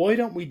 why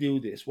don't we do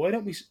this? Why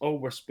don't we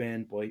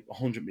overspend by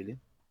 100 million?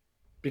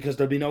 Because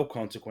there'll be no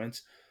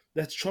consequence.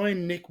 Let's try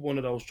and nick one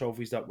of those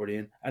trophies that we're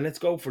in, and let's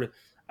go for it.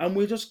 And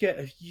we'll just get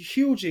a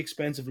hugely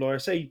expensive lawyer,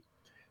 say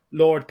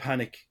Lord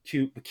Panic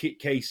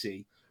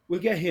KC. We'll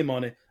get him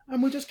on it,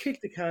 and we'll just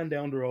kick the can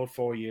down the road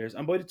 4 years.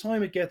 And by the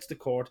time it gets to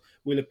court,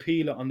 we'll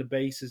appeal it on the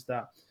basis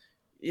that,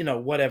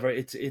 whatever.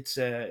 It's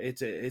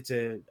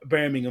a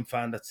Birmingham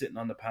fan that's sitting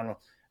on the panel,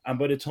 and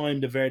by the time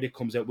the verdict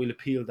comes out, we'll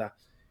appeal that.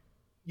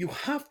 You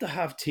have to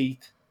have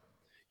teeth.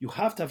 You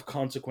have to have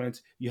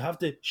consequence. You have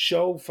to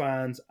show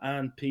fans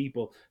and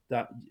people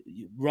that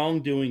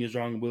wrongdoing is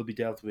wrong and will be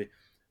dealt with.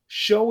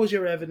 Show us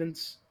your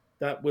evidence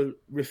that will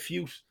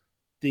refute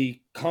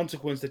the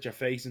consequence that you're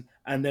facing,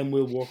 and then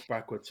we'll work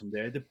backwards from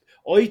there.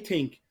 I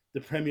think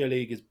the Premier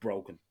League is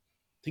broken.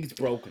 I think it's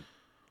broken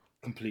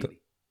completely.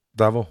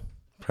 Davo,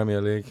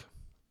 Premier League.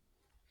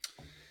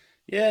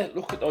 Yeah,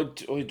 look,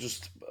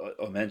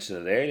 I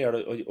mentioned it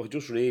earlier. I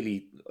just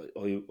really,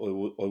 I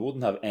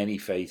wouldn't have any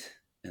faith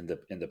in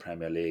the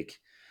Premier League,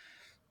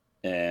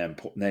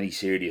 putting any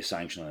serious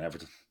sanction on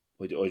Everton.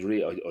 I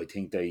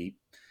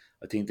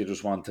think they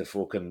just want to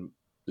fucking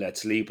let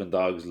sleeping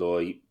dogs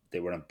lie. They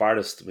were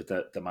embarrassed with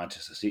the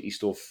Manchester City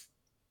stuff.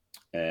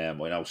 I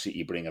know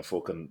City bring a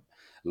fucking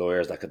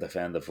lawyers that could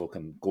defend the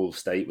fucking Gulf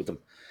state with them.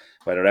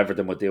 Whether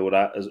Everton would deal with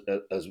that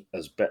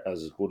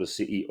as good as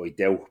City, I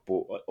doubt.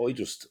 But I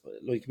just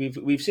like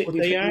we've seen.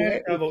 We've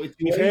heard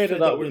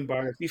it all.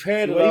 We've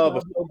heard it all.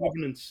 No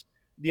governance.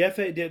 The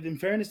FA, in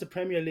fairness, the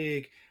Premier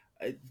League.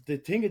 The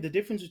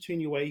difference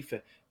between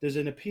UEFA, there's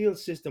an appeal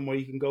system where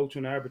you can go to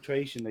an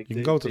arbitration. Like you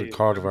can go to the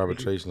Court of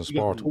Arbitration of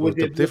Sport. With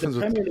the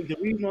Premier League, the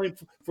reason I'm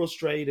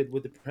frustrated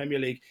with the Premier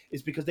League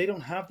is because they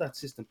don't have that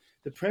system.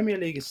 The Premier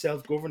League is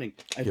self-governing.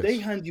 If they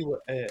hand you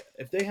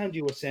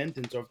a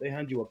sentence or if they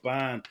hand you a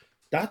ban,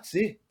 that's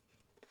it.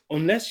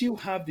 Unless you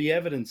have the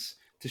evidence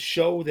to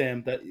show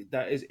them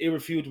that is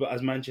irrefutable,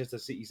 as Manchester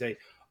City say,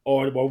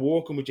 or we're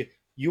working with you,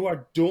 you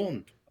are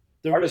done.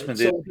 Harassment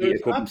did a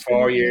couple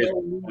 4 years.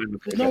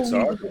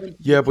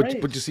 Yeah,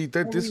 but you see,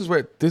 this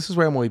is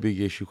where my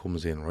big issue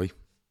comes in, right?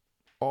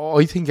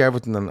 I think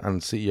Everton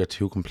and City are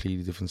two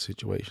completely different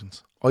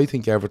situations. I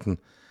think Everton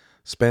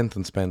spent,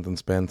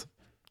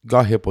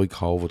 got hit by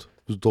COVID,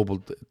 was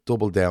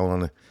doubled down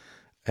on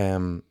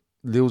it,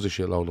 lose a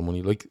shitload of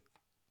money. Like,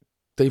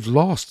 they've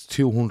lost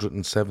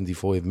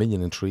 275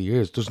 million in 3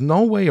 years. There's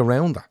no way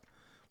around that,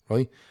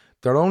 right?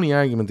 Their only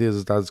argument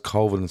is that it's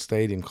COVID and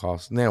stadium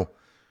costs. Now,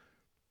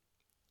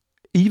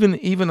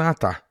 even at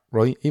that,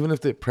 right? Even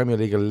if the Premier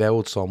League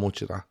allowed so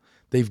much of that,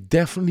 they've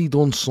definitely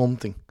done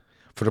something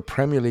for the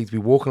Premier League to be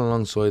walking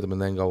alongside them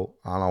and then go,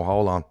 oh no,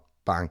 hold on,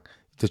 bang,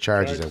 the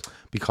charges out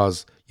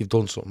because you've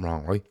done something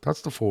wrong, right?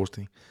 That's the first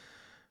thing.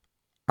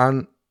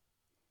 And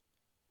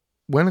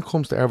when it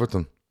comes to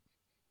Everton,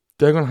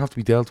 they're going to have to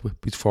be dealt with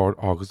before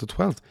August the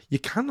 12th. You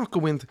cannot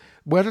go into,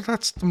 whether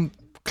that's them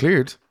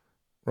cleared,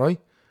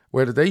 right?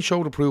 Whether they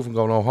show the proof and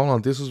go, no, hold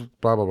on, this is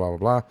blah, blah, blah, blah,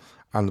 blah.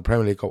 And the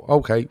Premier League go,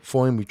 okay,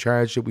 fine, we've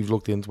charged it, we've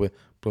looked into it.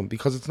 But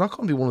because it's not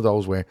going to be one of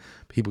those where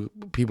people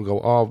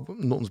go, oh,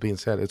 nothing's being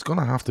said. It's going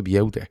to have to be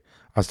out there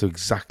as to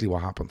exactly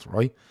what happens,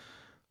 right?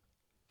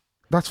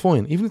 That's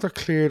fine. Even if they're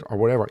cleared or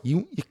whatever,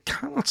 you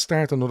cannot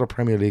start another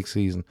Premier League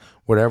season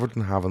with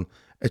Everton having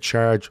a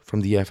charge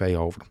from the FA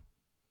over them.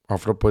 Or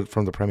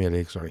from the Premier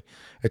League, sorry.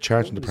 A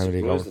charge from the Premier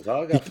League over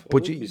them.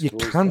 But you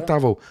can't,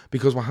 Davo,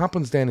 because what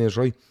happens then is,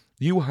 right,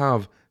 you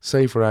have,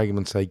 say for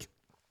argument's sake,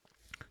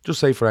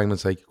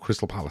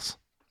 Crystal Palace,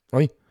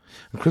 right?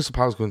 And Crystal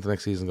Palace go into the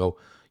next season and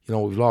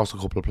go, we've lost a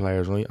couple of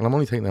players, right? And I'm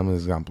only taking them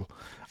as an example.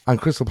 And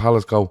Crystal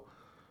Palace go,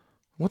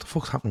 what the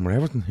fuck's happening with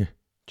Everton here?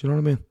 Do you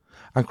know what I mean?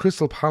 And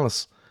Crystal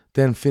Palace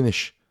then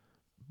finish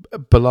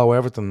below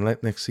Everton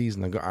next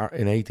season and go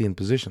in 18th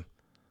position.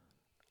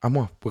 And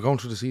what? We're going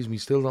through the season, we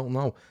still don't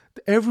know.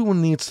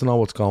 Everyone needs to know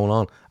what's going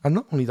on. And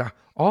not only that,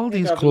 all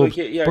these clubs,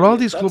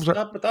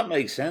 but that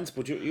makes sense.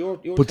 But you're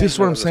but this is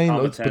what I'm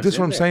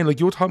saying. Like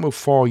you were talking about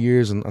 4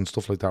 years and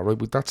stuff like that, right?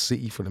 But that's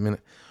City for the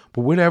minute.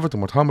 But with Everton,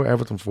 we're talking about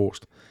Everton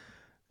first.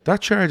 That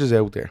charge is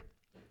out there,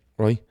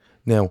 right?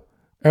 Now,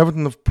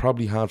 Everton have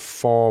probably had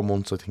 4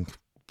 months, I think,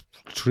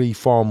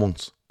 3-4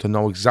 months to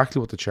know exactly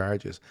what the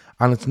charge is.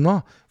 And it's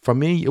not, for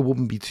me, it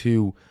wouldn't be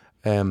too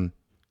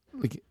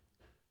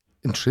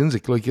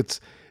intrinsic. Like, it's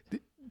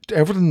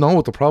Everton know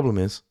what the problem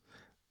is.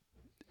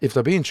 If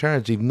they're being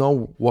charged, they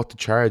know what the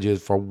charge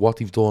is for what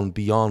they've done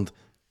beyond,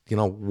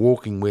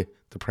 working with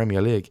the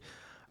Premier League.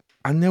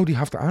 And now they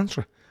have to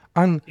answer it.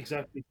 And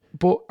exactly.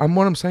 And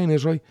what I'm saying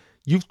is, right,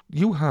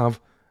 you have,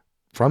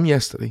 from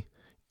yesterday,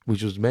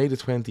 which was May the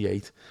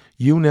 28th,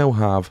 you now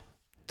have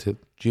to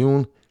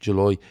June,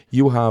 July,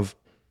 you have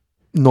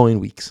 9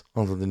 weeks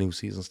until the new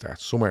season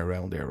starts, somewhere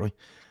around there, right?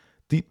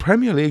 The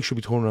Premier League should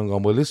be turning around and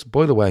going, well, listen,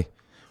 by the way,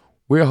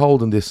 we're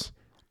holding this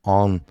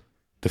on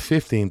the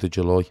 15th of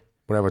July,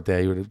 whatever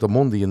day, the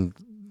Monday in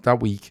that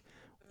week,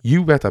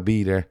 you better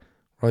be there,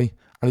 right?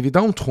 And if you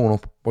don't turn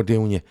up, we're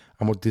doing you,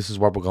 and this is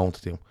what we're going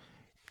to do.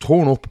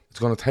 Turn up, it's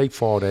going to take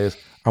 4 days,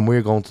 and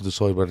we're going to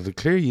decide whether to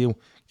clear you,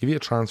 give you a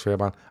transfer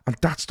ban, and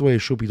that's the way it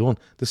should be done.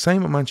 The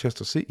same at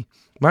Manchester City.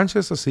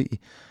 Manchester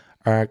City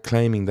are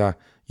claiming that,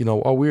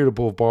 we're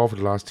above board for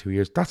the last 2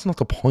 years. That's not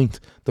the point.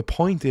 The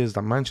point is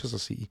that Manchester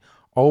City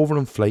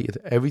overinflated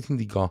everything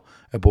they got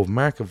above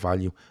market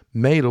value,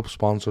 made up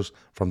sponsors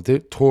from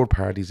third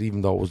parties,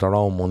 even though it was their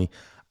own money,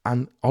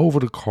 and over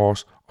the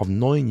course of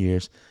 9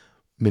 years,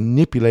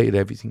 manipulated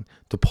everything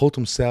to put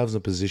themselves in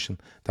a position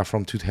that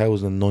from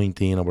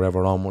 2019 or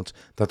whatever onwards,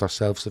 that they're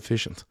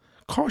self-sufficient.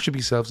 Of course you'd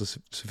be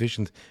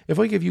self-sufficient. If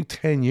I give you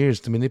 10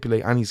 years to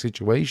manipulate any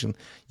situation,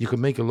 you could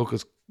make it look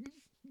as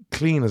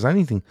clean as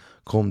anything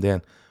come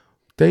then.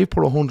 They've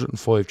put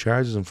 105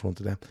 charges in front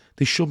of them.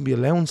 They shouldn't be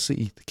allowing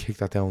City to kick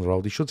that down the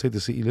road. They should say to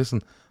City,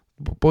 listen,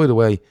 by the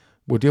way,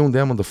 we're doing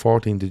them on the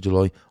 14th of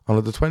July. And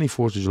on the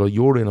 24th of July,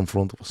 you're in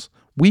front of us.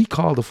 We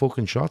call the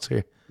fucking shots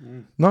here.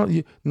 Not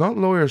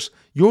lawyers.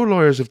 Your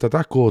lawyers, if they're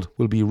that good,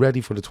 will be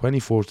ready for the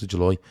 24th of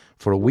July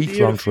for a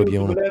week-long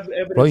tribunal.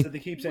 Right?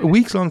 A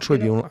week-long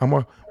tribunal. And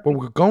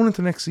we're going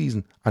into next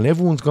season, and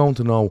everyone's going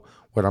to know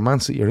whether Man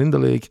City are in the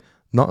league,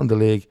 not in the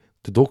league,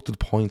 deducted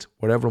points,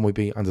 whatever it might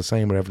be, and the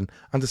same with everything,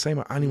 and the same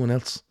with anyone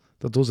else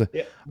that does it.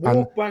 Yeah,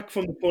 walk back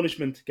from the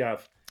punishment,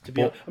 Gav. To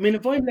be honest, I mean,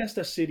 if I'm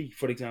Leicester City,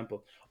 for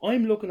example,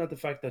 I'm looking at the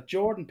fact that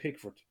Jordan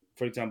Pickford,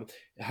 for example,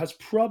 has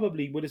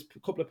probably, with his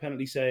couple of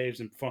penalty saves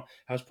and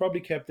has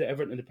probably kept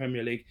Everton in the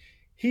Premier League.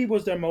 He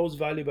was their most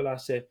valuable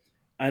asset,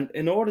 and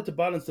in order to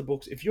balance the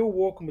books, if you're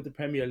working with the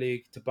Premier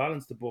League to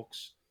balance the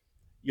books,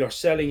 you're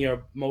selling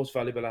your most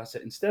valuable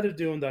asset. Instead of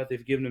doing that,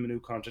 they've given him a new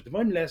contract. If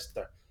I'm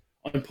Leicester,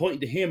 I'm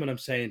pointing to him and I'm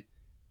saying,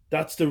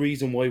 that's the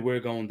reason why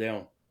we're going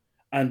down.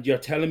 And you're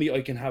telling me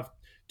I can have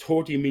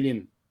 30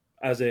 million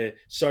as a,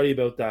 sorry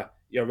about that,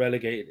 you're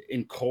relegated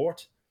in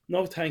court?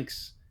 No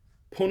thanks.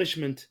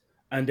 Punishment,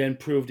 and then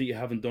prove that you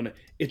haven't done it.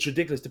 It's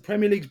ridiculous. The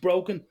Premier League's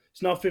broken.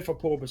 It's not fit for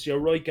purpose. You're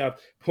right, Gav.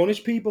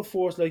 Punish people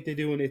first like they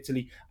do in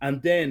Italy.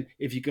 And then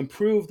if you can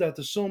prove that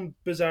there's some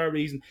bizarre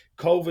reason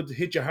COVID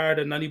hit you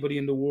harder than anybody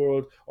in the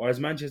world, or as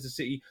Manchester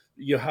City,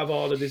 you have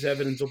all of this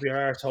evidence up your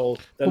arsehole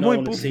that no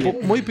one has seen it.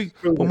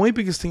 But my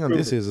biggest thing on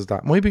this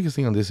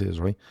is,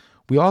 right,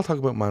 we all talk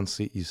about Man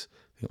City's.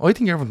 I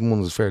think Everton one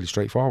is fairly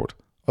straightforward.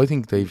 I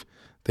think they've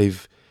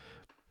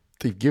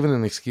given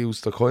an excuse.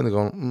 They're kind of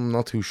going,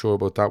 not too sure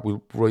about that.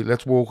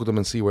 Let's work with them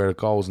and see where it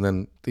goes. And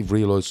then they've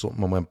realised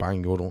something and went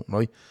bang, the other one,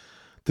 right?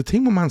 The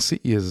thing with Man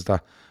City is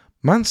that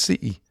Man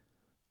City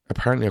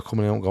apparently are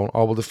coming out and going,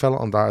 oh, well, the fella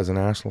on that is an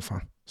Arsenal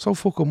fan. So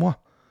fucking what?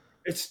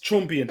 It's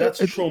Trumpian.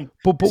 That's Trump.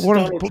 But this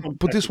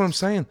is what I'm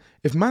saying.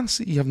 If Man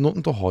City have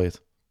nothing to hide,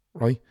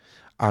 right,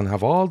 and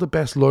have all the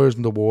best lawyers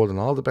in the world and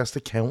all the best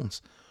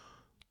accountants,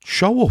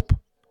 show up.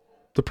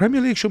 The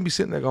Premier League shouldn't be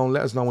sitting there going,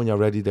 let us know when you're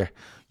ready there.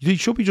 You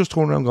should be just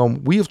turning around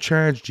going, we have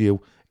charged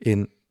you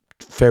in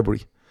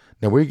February.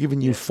 Now we're giving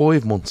you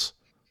 5 months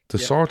to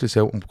sort this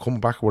out and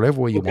come back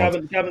whatever way you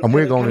want. Gavin, and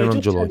we're going in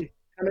on July.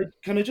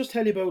 Can I just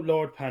tell you about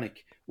Lord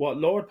Panic? What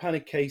Lord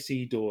Panic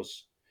KC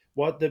does.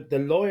 What the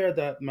lawyer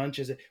that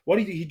Manchester, what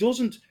he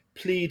doesn't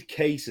plead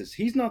cases.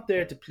 He's not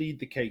there to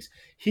plead the case.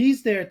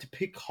 He's there to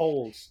pick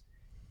holes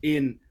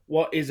in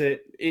what is a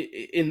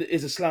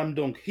slam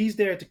dunk. He's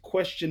there to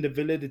question the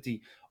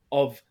validity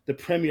of the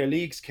Premier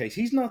League's case.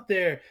 He's not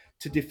there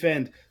to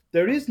defend.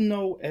 There is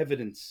no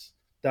evidence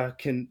that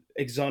can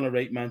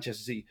exonerate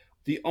Manchester City.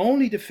 The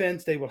only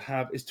defence they will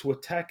have is to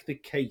attack the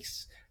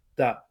case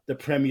that the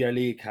Premier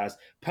League has.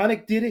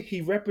 Panic did it.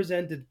 He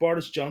represented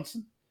Boris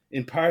Johnson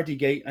in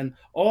Partygate and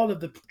all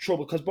of the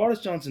trouble, because Boris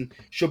Johnson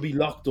should be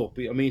locked up.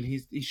 I mean,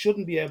 he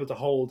shouldn't be able to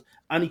hold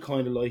any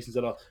kind of licence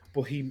at all.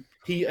 But what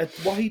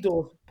he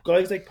does,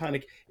 guys like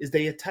Panic, is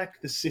they attack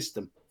the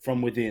system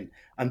from within,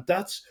 and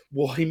that's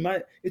why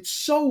it's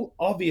so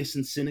obvious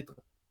and cynical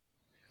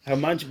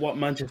what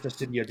Manchester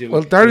City are doing.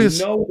 Well, they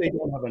know they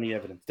don't have any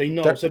evidence. They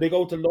know, so they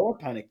go to Lord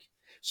Panic,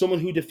 someone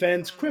who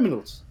defends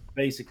criminals,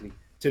 basically,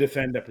 to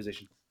defend their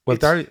position. Well,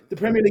 the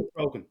Premier League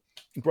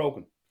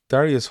broken.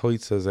 Darius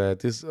Hoyt says,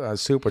 this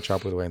super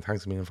chat, by the way, and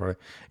thanks a million for it.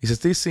 He says,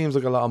 this seems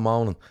like a lot of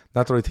moaning.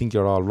 Not that I think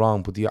you're all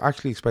wrong, but do you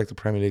actually expect the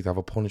Premier League to have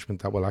a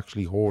punishment that will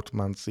actually hurt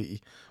Man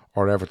City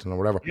or Everton or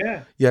whatever?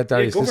 Yeah,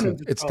 Darius, listen,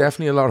 it's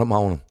definitely a lot of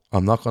moaning.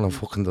 I'm not going to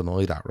fucking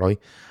deny that, right?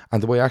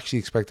 And do I actually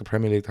expect the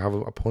Premier League to have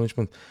a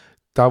punishment?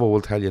 Davo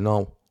will tell you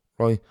no,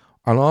 right?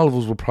 And all of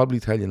us will probably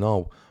tell you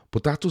no.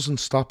 But that doesn't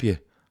stop you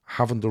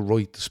having the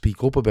right to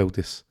speak up about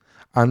this.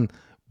 And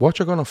what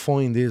you're going to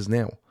find is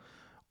now,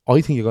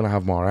 I think you're going to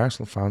have more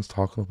Arsenal fans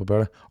talking up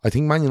about it. I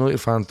think Man United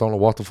fans don't know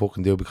what to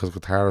fucking do because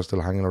Qatar is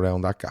still hanging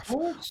around that gaff,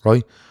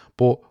 right?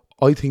 But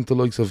I think the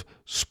likes of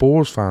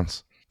Spurs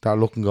fans that are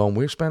looking going,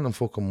 we're spending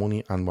fucking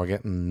money and we're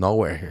getting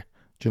nowhere here.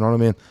 Do you know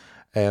what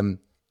I mean?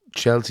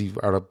 Chelsea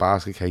are a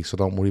basket case, so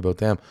don't worry about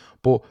them.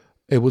 But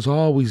it was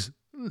always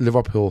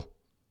Liverpool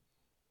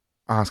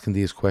asking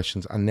these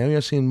questions, and now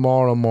you're seeing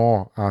more and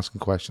more asking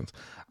questions.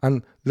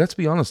 And let's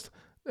be honest,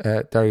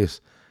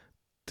 Darius,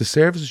 the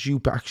services you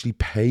actually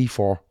pay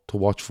for to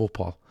watch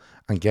football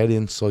and get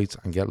insights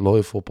and get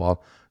live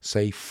football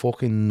say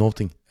fucking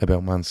nothing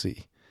about Man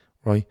City,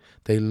 right?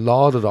 They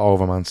lauded it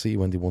over Man City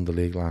when they won the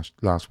league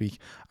last week.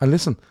 And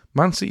listen,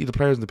 Man City, the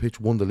players on the pitch,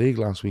 won the league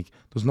last week.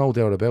 There's no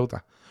doubt about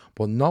that.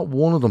 But not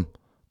one of them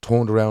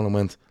turned around and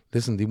went,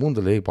 listen, they won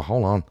the league, but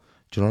hold on.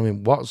 Do you know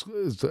what I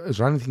mean? Is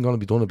there anything going to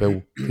be done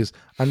about this?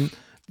 And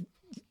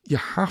you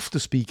have to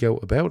speak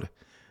out about it.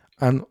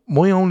 And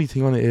my only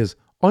thing on it is,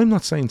 I'm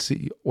not saying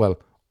City, well,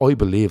 I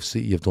believe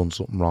City have done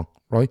something wrong,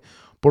 right?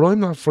 But I'm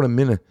not for a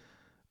minute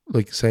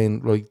like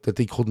saying like that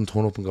they couldn't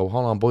turn up and go,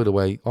 hold on, by the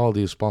way, all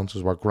these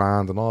sponsors were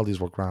grand and all these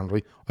were grand,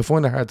 right? I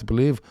find it hard to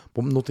believe,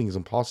 but nothing is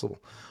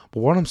impossible.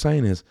 But what I'm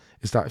saying is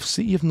that if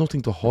City have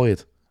nothing to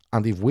hide,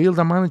 and they've wheeled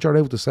their manager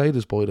out to say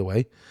this, by the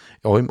way,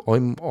 I'm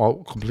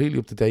all completely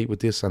up to date with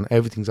this and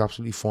everything's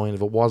absolutely fine.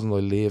 If it wasn't, I'll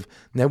leave.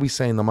 Now he's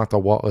saying no matter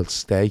what, I'll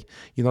stay.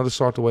 You know, the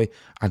sort of way.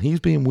 And he's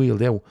being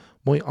wheeled out.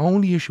 My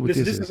only issue with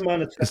this is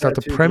that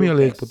the Premier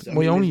League, but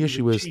my only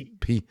issue is,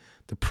 P,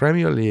 the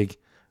Premier League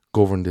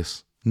govern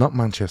this, not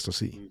Manchester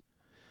City.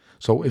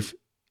 So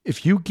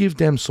if you give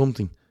them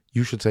something,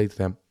 you should say to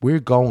them, we're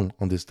going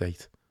on this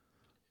date.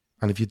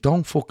 And if you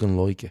don't fucking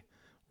like it,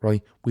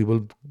 right, we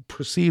will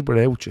proceed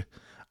without you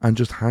and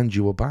just hand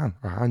you a ban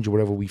or hand you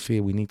whatever we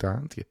feel we need to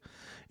hand you.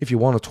 If you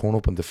want to turn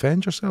up and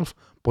defend yourself,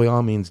 by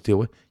all means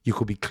do it. You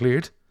could be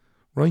cleared,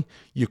 right?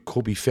 You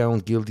could be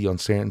found guilty on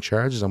certain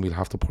charges and we'll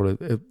have to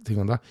put a thing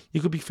on that. You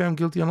could be found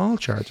guilty on all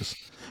charges.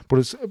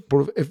 But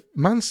if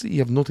Man City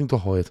have nothing to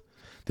hide,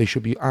 they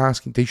should be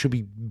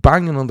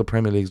banging on the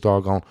Premier League's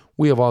door going,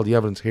 we have all the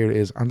evidence, here it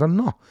is. And they're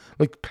not.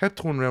 Like Pep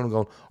turning around and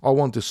going, I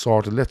want this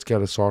sorted, let's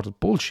get it sorted.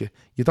 Bullshit.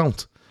 You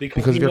don't.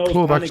 Because if your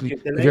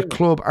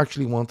club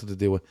actually wanted to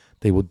do it,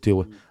 they would do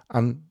it.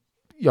 And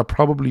you're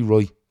probably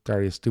right,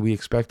 Darius. Do we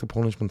expect a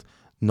punishment?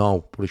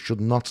 No, but it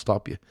should not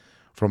stop you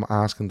from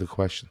asking the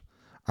question.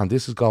 And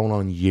this is going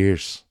on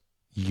years.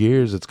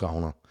 Years it's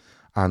going on.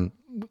 And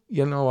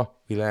you know what?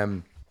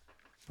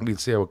 We'll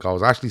see how it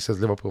goes. Ashley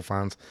says Liverpool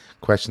fans'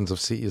 questions of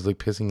City is like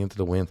pissing into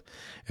the wind.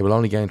 It will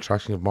only gain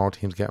traction if more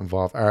teams get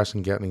involved.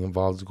 Arsenal getting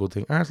involved is a good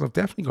thing. Arsenal have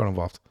definitely got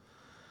involved.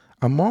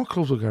 And more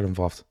clubs will get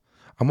involved.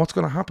 And what's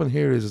going to happen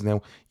here is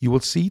now you will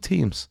see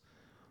teams,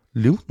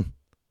 Luton,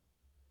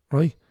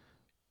 right?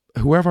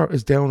 Whoever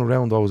is down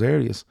around those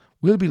areas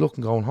will be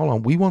looking, going, hold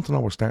on, we want to know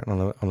we're starting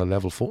on a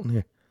level footing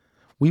here.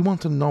 We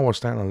want to know we're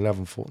starting on a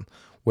level footing.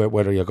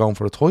 Whether you're going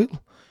for a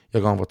title,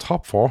 you're going for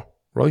top 4,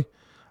 right?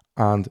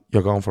 And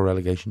you're going for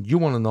relegation. You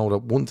want to know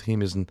that one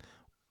team isn't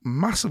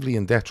massively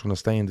in debt trying to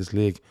stay in this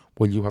league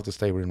while you have to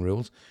stay within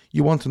rules.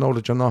 You want to know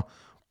that you're not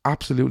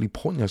absolutely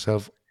putting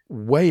yourself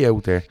way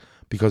out there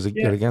because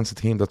you're against a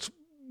team that's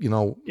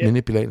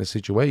manipulating the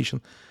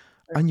situation,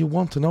 and you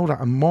want to know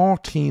that, and more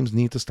teams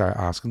need to start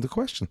asking the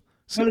question.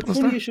 Simple.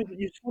 Well,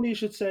 it's funny you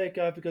should say it,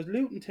 Gav, because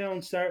Luton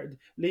Town started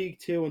League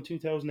 2 in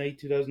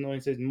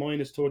 2008-2009, says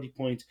minus 30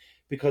 points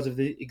because of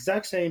the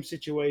exact same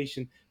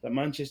situation that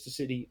Manchester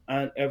City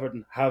and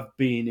Everton have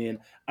been in.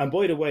 And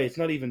by the way, it's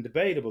not even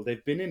debatable;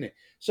 they've been in it.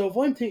 So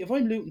if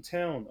I'm Luton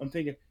Town, I'm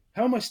thinking,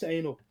 how am I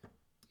staying up?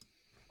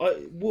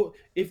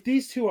 If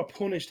these two are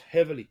punished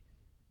heavily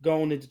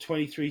going into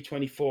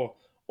 23-24,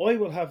 I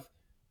will have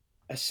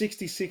a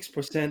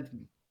 66%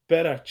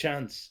 better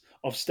chance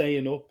of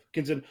staying up.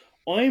 Considering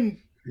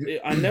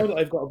and now that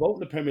I've got a vote in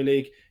the Premier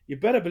League, you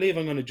better believe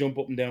I'm going to jump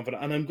up and down for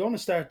that. And I'm going to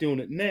start doing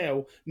it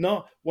now,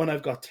 not when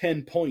I've got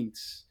 10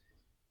 points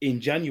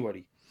in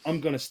January. I'm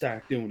going to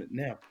start doing it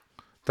now.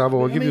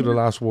 Davo, I'll give you the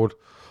last word.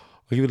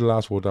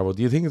 Davo.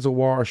 Do you think it's a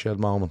watershed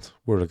moment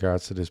with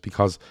regards to this?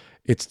 Because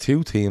it's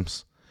two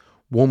teams,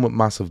 one with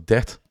massive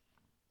debt,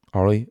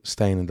 all right,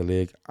 staying in the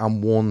league,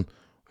 and one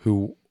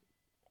who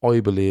I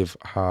believe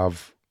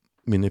have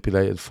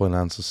manipulated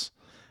finances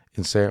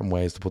in certain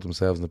ways to put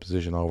themselves in a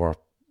position over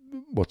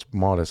what's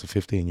more or less a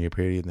 15-year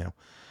period now.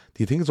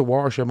 Do you think it's a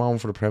watershed moment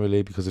for the Premier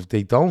League? Because if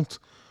they don't,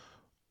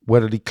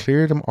 whether they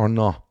clear them or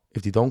not,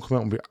 if they don't come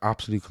out and be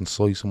absolutely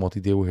concise on what they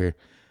do here,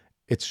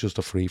 it's just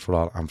a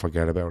free-for-all and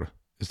forget about it.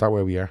 Is that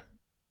where we are?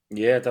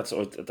 Yeah, that's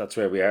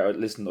where we are.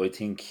 Listen, I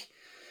think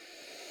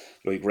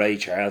like Ray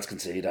Charles can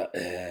say that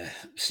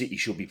City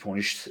should be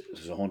punished.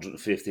 There's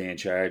 115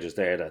 charges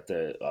there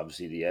that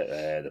obviously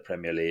the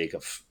Premier League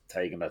have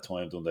taken their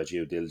time, done their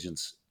due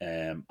diligence,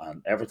 and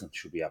Everton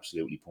should be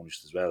absolutely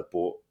punished as well.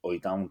 But I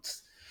don't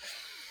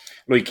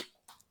like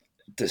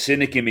the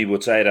cynic in me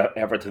would say that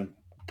Everton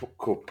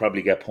could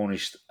probably get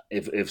punished.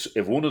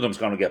 If one of them's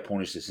going to get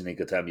punished, the cynic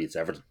could tell me it's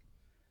Everton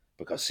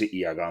because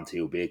City are gone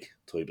too big,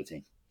 type of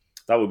thing.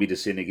 That would be the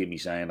cynic in me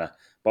saying that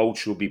both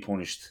should be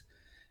punished.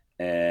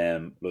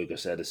 Like I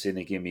said, the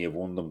cynic in me, if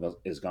one of them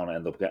is going to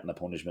end up getting a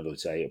punishment, I'd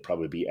say it'll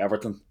probably be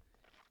Everton.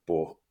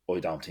 But I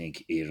don't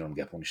think either of them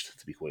get punished,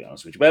 to be quite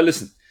honest with you. Well,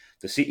 listen,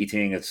 the City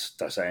thing,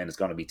 they're saying it's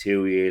going to be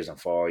 2 years and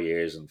 4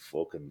 years and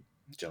fucking,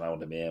 do you know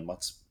what I mean?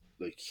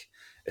 like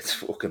it's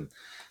fucking.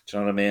 Do you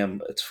know what I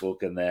mean? It's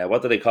fucking.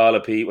 What do they call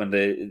it, Pete? When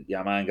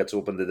your man gets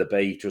up in the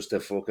debate just to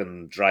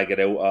fucking drag it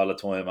out all the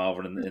time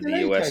over in the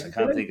US. I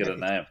can't think of the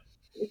name.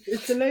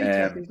 It's delay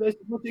tactics. That's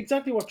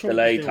exactly what Trump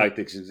delay is doing.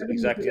 tactics.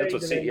 Exactly. That's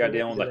what City are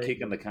doing. They're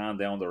kicking the can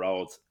down the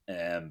road.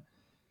 I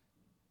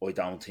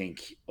don't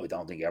think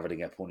everything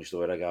get punished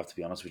either. I have to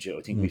be honest with you.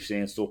 I think we've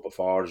seen stuff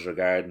before as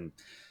regarding.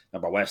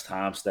 Remember, West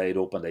Ham stayed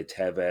up and they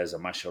Tevez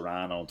and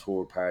Mascherano and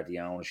third party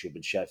ownership,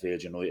 and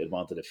Sheffield United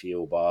wanted a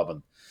few bob,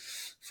 and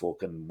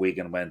fucking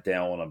Wigan went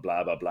down and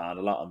blah blah blah, and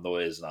a lot of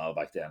noise and all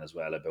back then as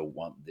well about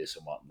wanting this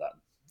and wanting that.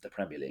 The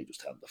Premier League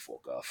just tell them to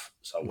fuck off.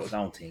 So I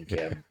don't think.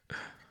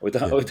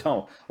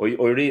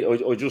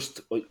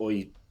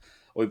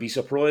 I'd be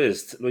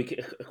surprised. Like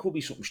it could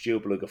be something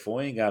stupid like a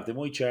fine, Gav. They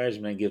might charge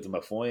them and give them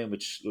a fine,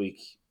 which like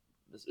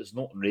there's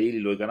nothing really.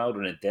 Like I know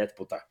they're in debt,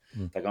 but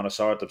they're going to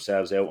sort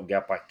themselves out and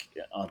get back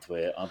onto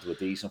a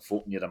decent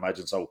footing. You'd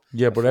imagine. So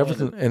yeah, but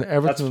everything.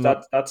 That's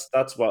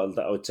what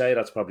I would say.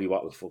 That's probably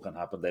what will fucking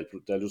happen.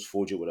 They'll just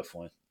fudge it with a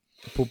fine.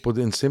 But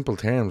in simple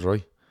terms,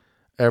 right?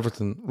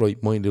 Everton,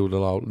 right, might lose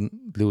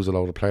a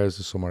lot of players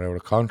this summer out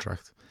of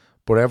contract.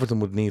 But Everton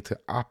would need to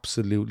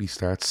absolutely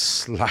start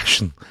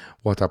slashing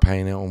what they're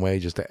paying out on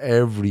wages to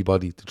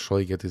everybody to try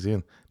to get this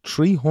in.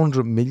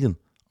 300 million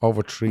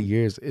over 3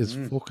 years is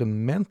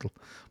fucking mental.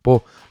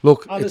 But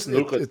look, it's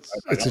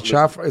a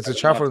chat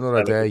for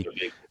another day.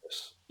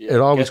 Yeah,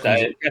 it always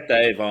get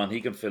Dave on. He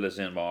can fill us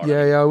in more.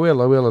 Yeah, I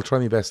will. I'll try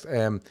my best.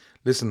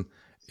 Listen,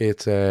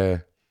 it's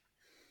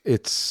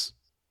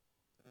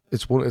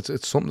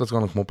something that's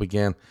going to come up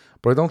again.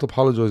 But I don't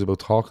apologise about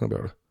talking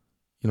about it.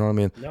 You know what I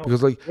mean? No.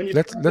 Because like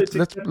let's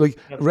like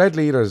Red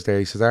Leader's there.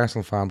 He says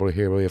Arsenal fan, but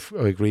here I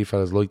agree,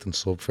 fellas. Luton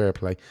sub, fair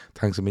play.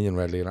 Thanks a million,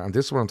 Red Leader. And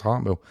this is what I'm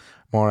talking about.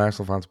 More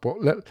Arsenal fans.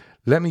 But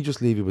let me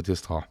just leave you with this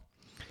thought.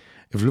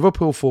 If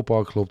Liverpool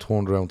Football Club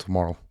turned around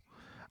tomorrow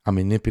and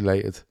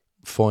manipulated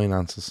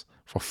finances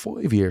for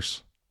 5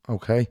 years,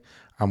 okay,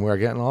 and we're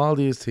getting all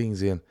these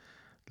things in,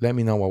 let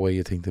me know what way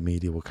you think the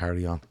media will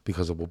carry on,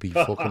 because it will be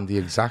fucking the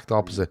exact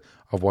opposite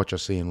of what you're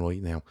seeing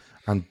right now.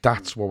 And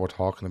that's what we're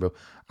talking about.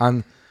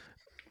 And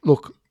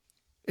look,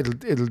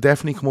 it'll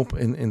definitely come up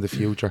in the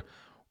future.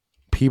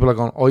 People are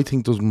going. I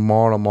think there's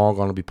more and more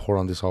going to be put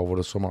on this over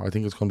the summer. I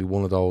think it's going to be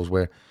one of those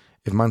where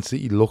if Man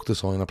City look to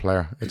sign a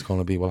player, it's going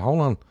to be, well, hold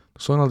on,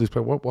 sign all these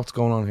players. What's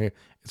going on here?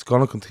 It's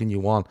going to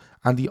continue on,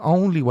 and the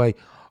only way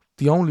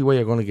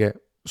you're going to get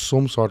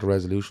some sort of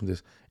resolution to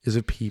this is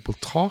if people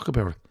talk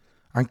about it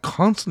and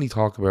constantly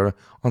talk about it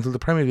until the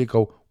Premier League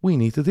go, we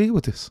need to deal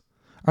with this,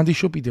 and they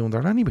should be doing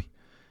that anyway.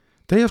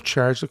 They have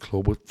charged the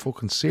club with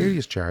fucking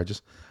serious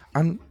charges.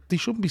 And they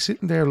shouldn't be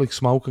sitting there like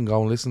smoking,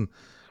 going, listen,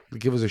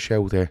 give us a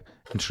shout there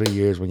in 3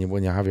 years when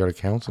you have your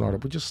accounts and all that.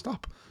 But just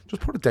stop.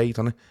 Just put a date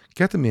on it.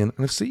 Get them in.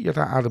 And if City are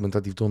that adamant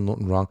that they've done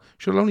nothing wrong,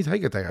 it'll only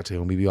take a day or two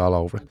and we'll be all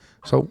over it.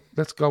 So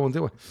let's go and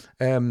do it.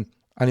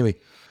 Anyway,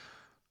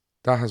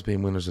 that has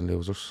been Winners and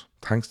Losers.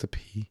 Thanks to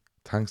P.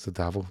 Thanks to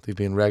Davo. They've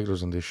been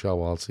regulars on this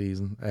show all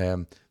season.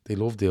 They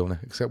love doing it,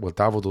 except well,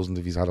 Davo doesn't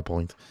if he's had a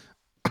point.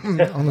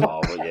 Davo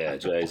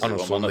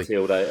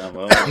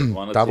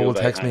will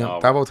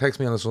text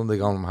me on a Sunday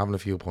going, I'm having a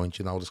few points,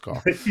 you know the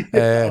score.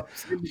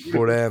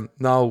 But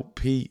no,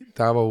 Pete,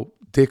 Davo,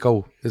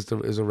 Dicko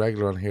is a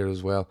regular on here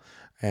as well.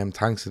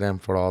 Thanks to them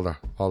for all their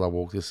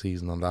work this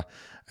season on that.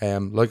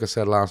 Like I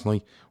said last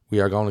night, we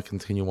are going to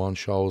continue on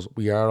shows.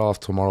 We are off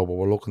tomorrow, but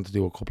we're looking to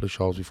do a couple of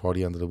shows before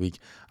the end of the week,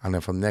 and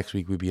then from next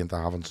week we'll be into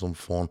having some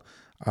fun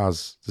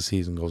as the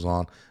season goes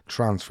on.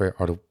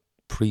 The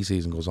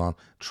pre-season goes on.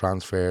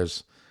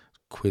 Transfers,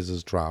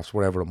 quizzes, drafts,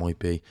 whatever it might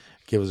be,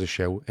 give us a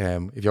shout.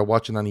 If you're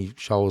watching any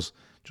shows,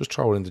 just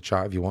throw it in the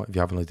chat if you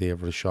have an idea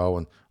for the show,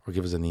 or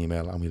give us an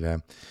email, and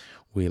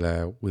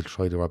we'll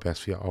try to do our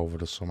best for you over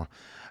the summer.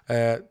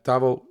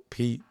 Davo,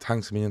 Pete,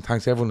 thanks a million.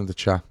 Thanks everyone in the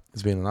chat.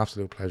 It's been an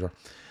absolute pleasure.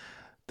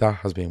 That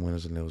has been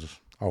Winners and Losers.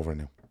 Over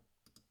and now.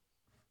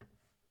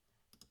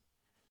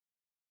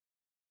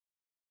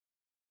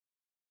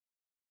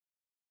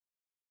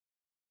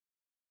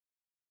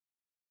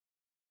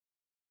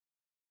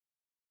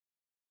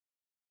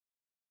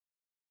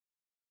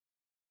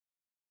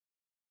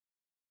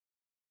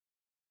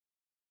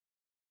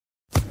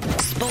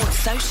 Sports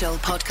Social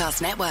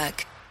Podcast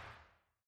Network.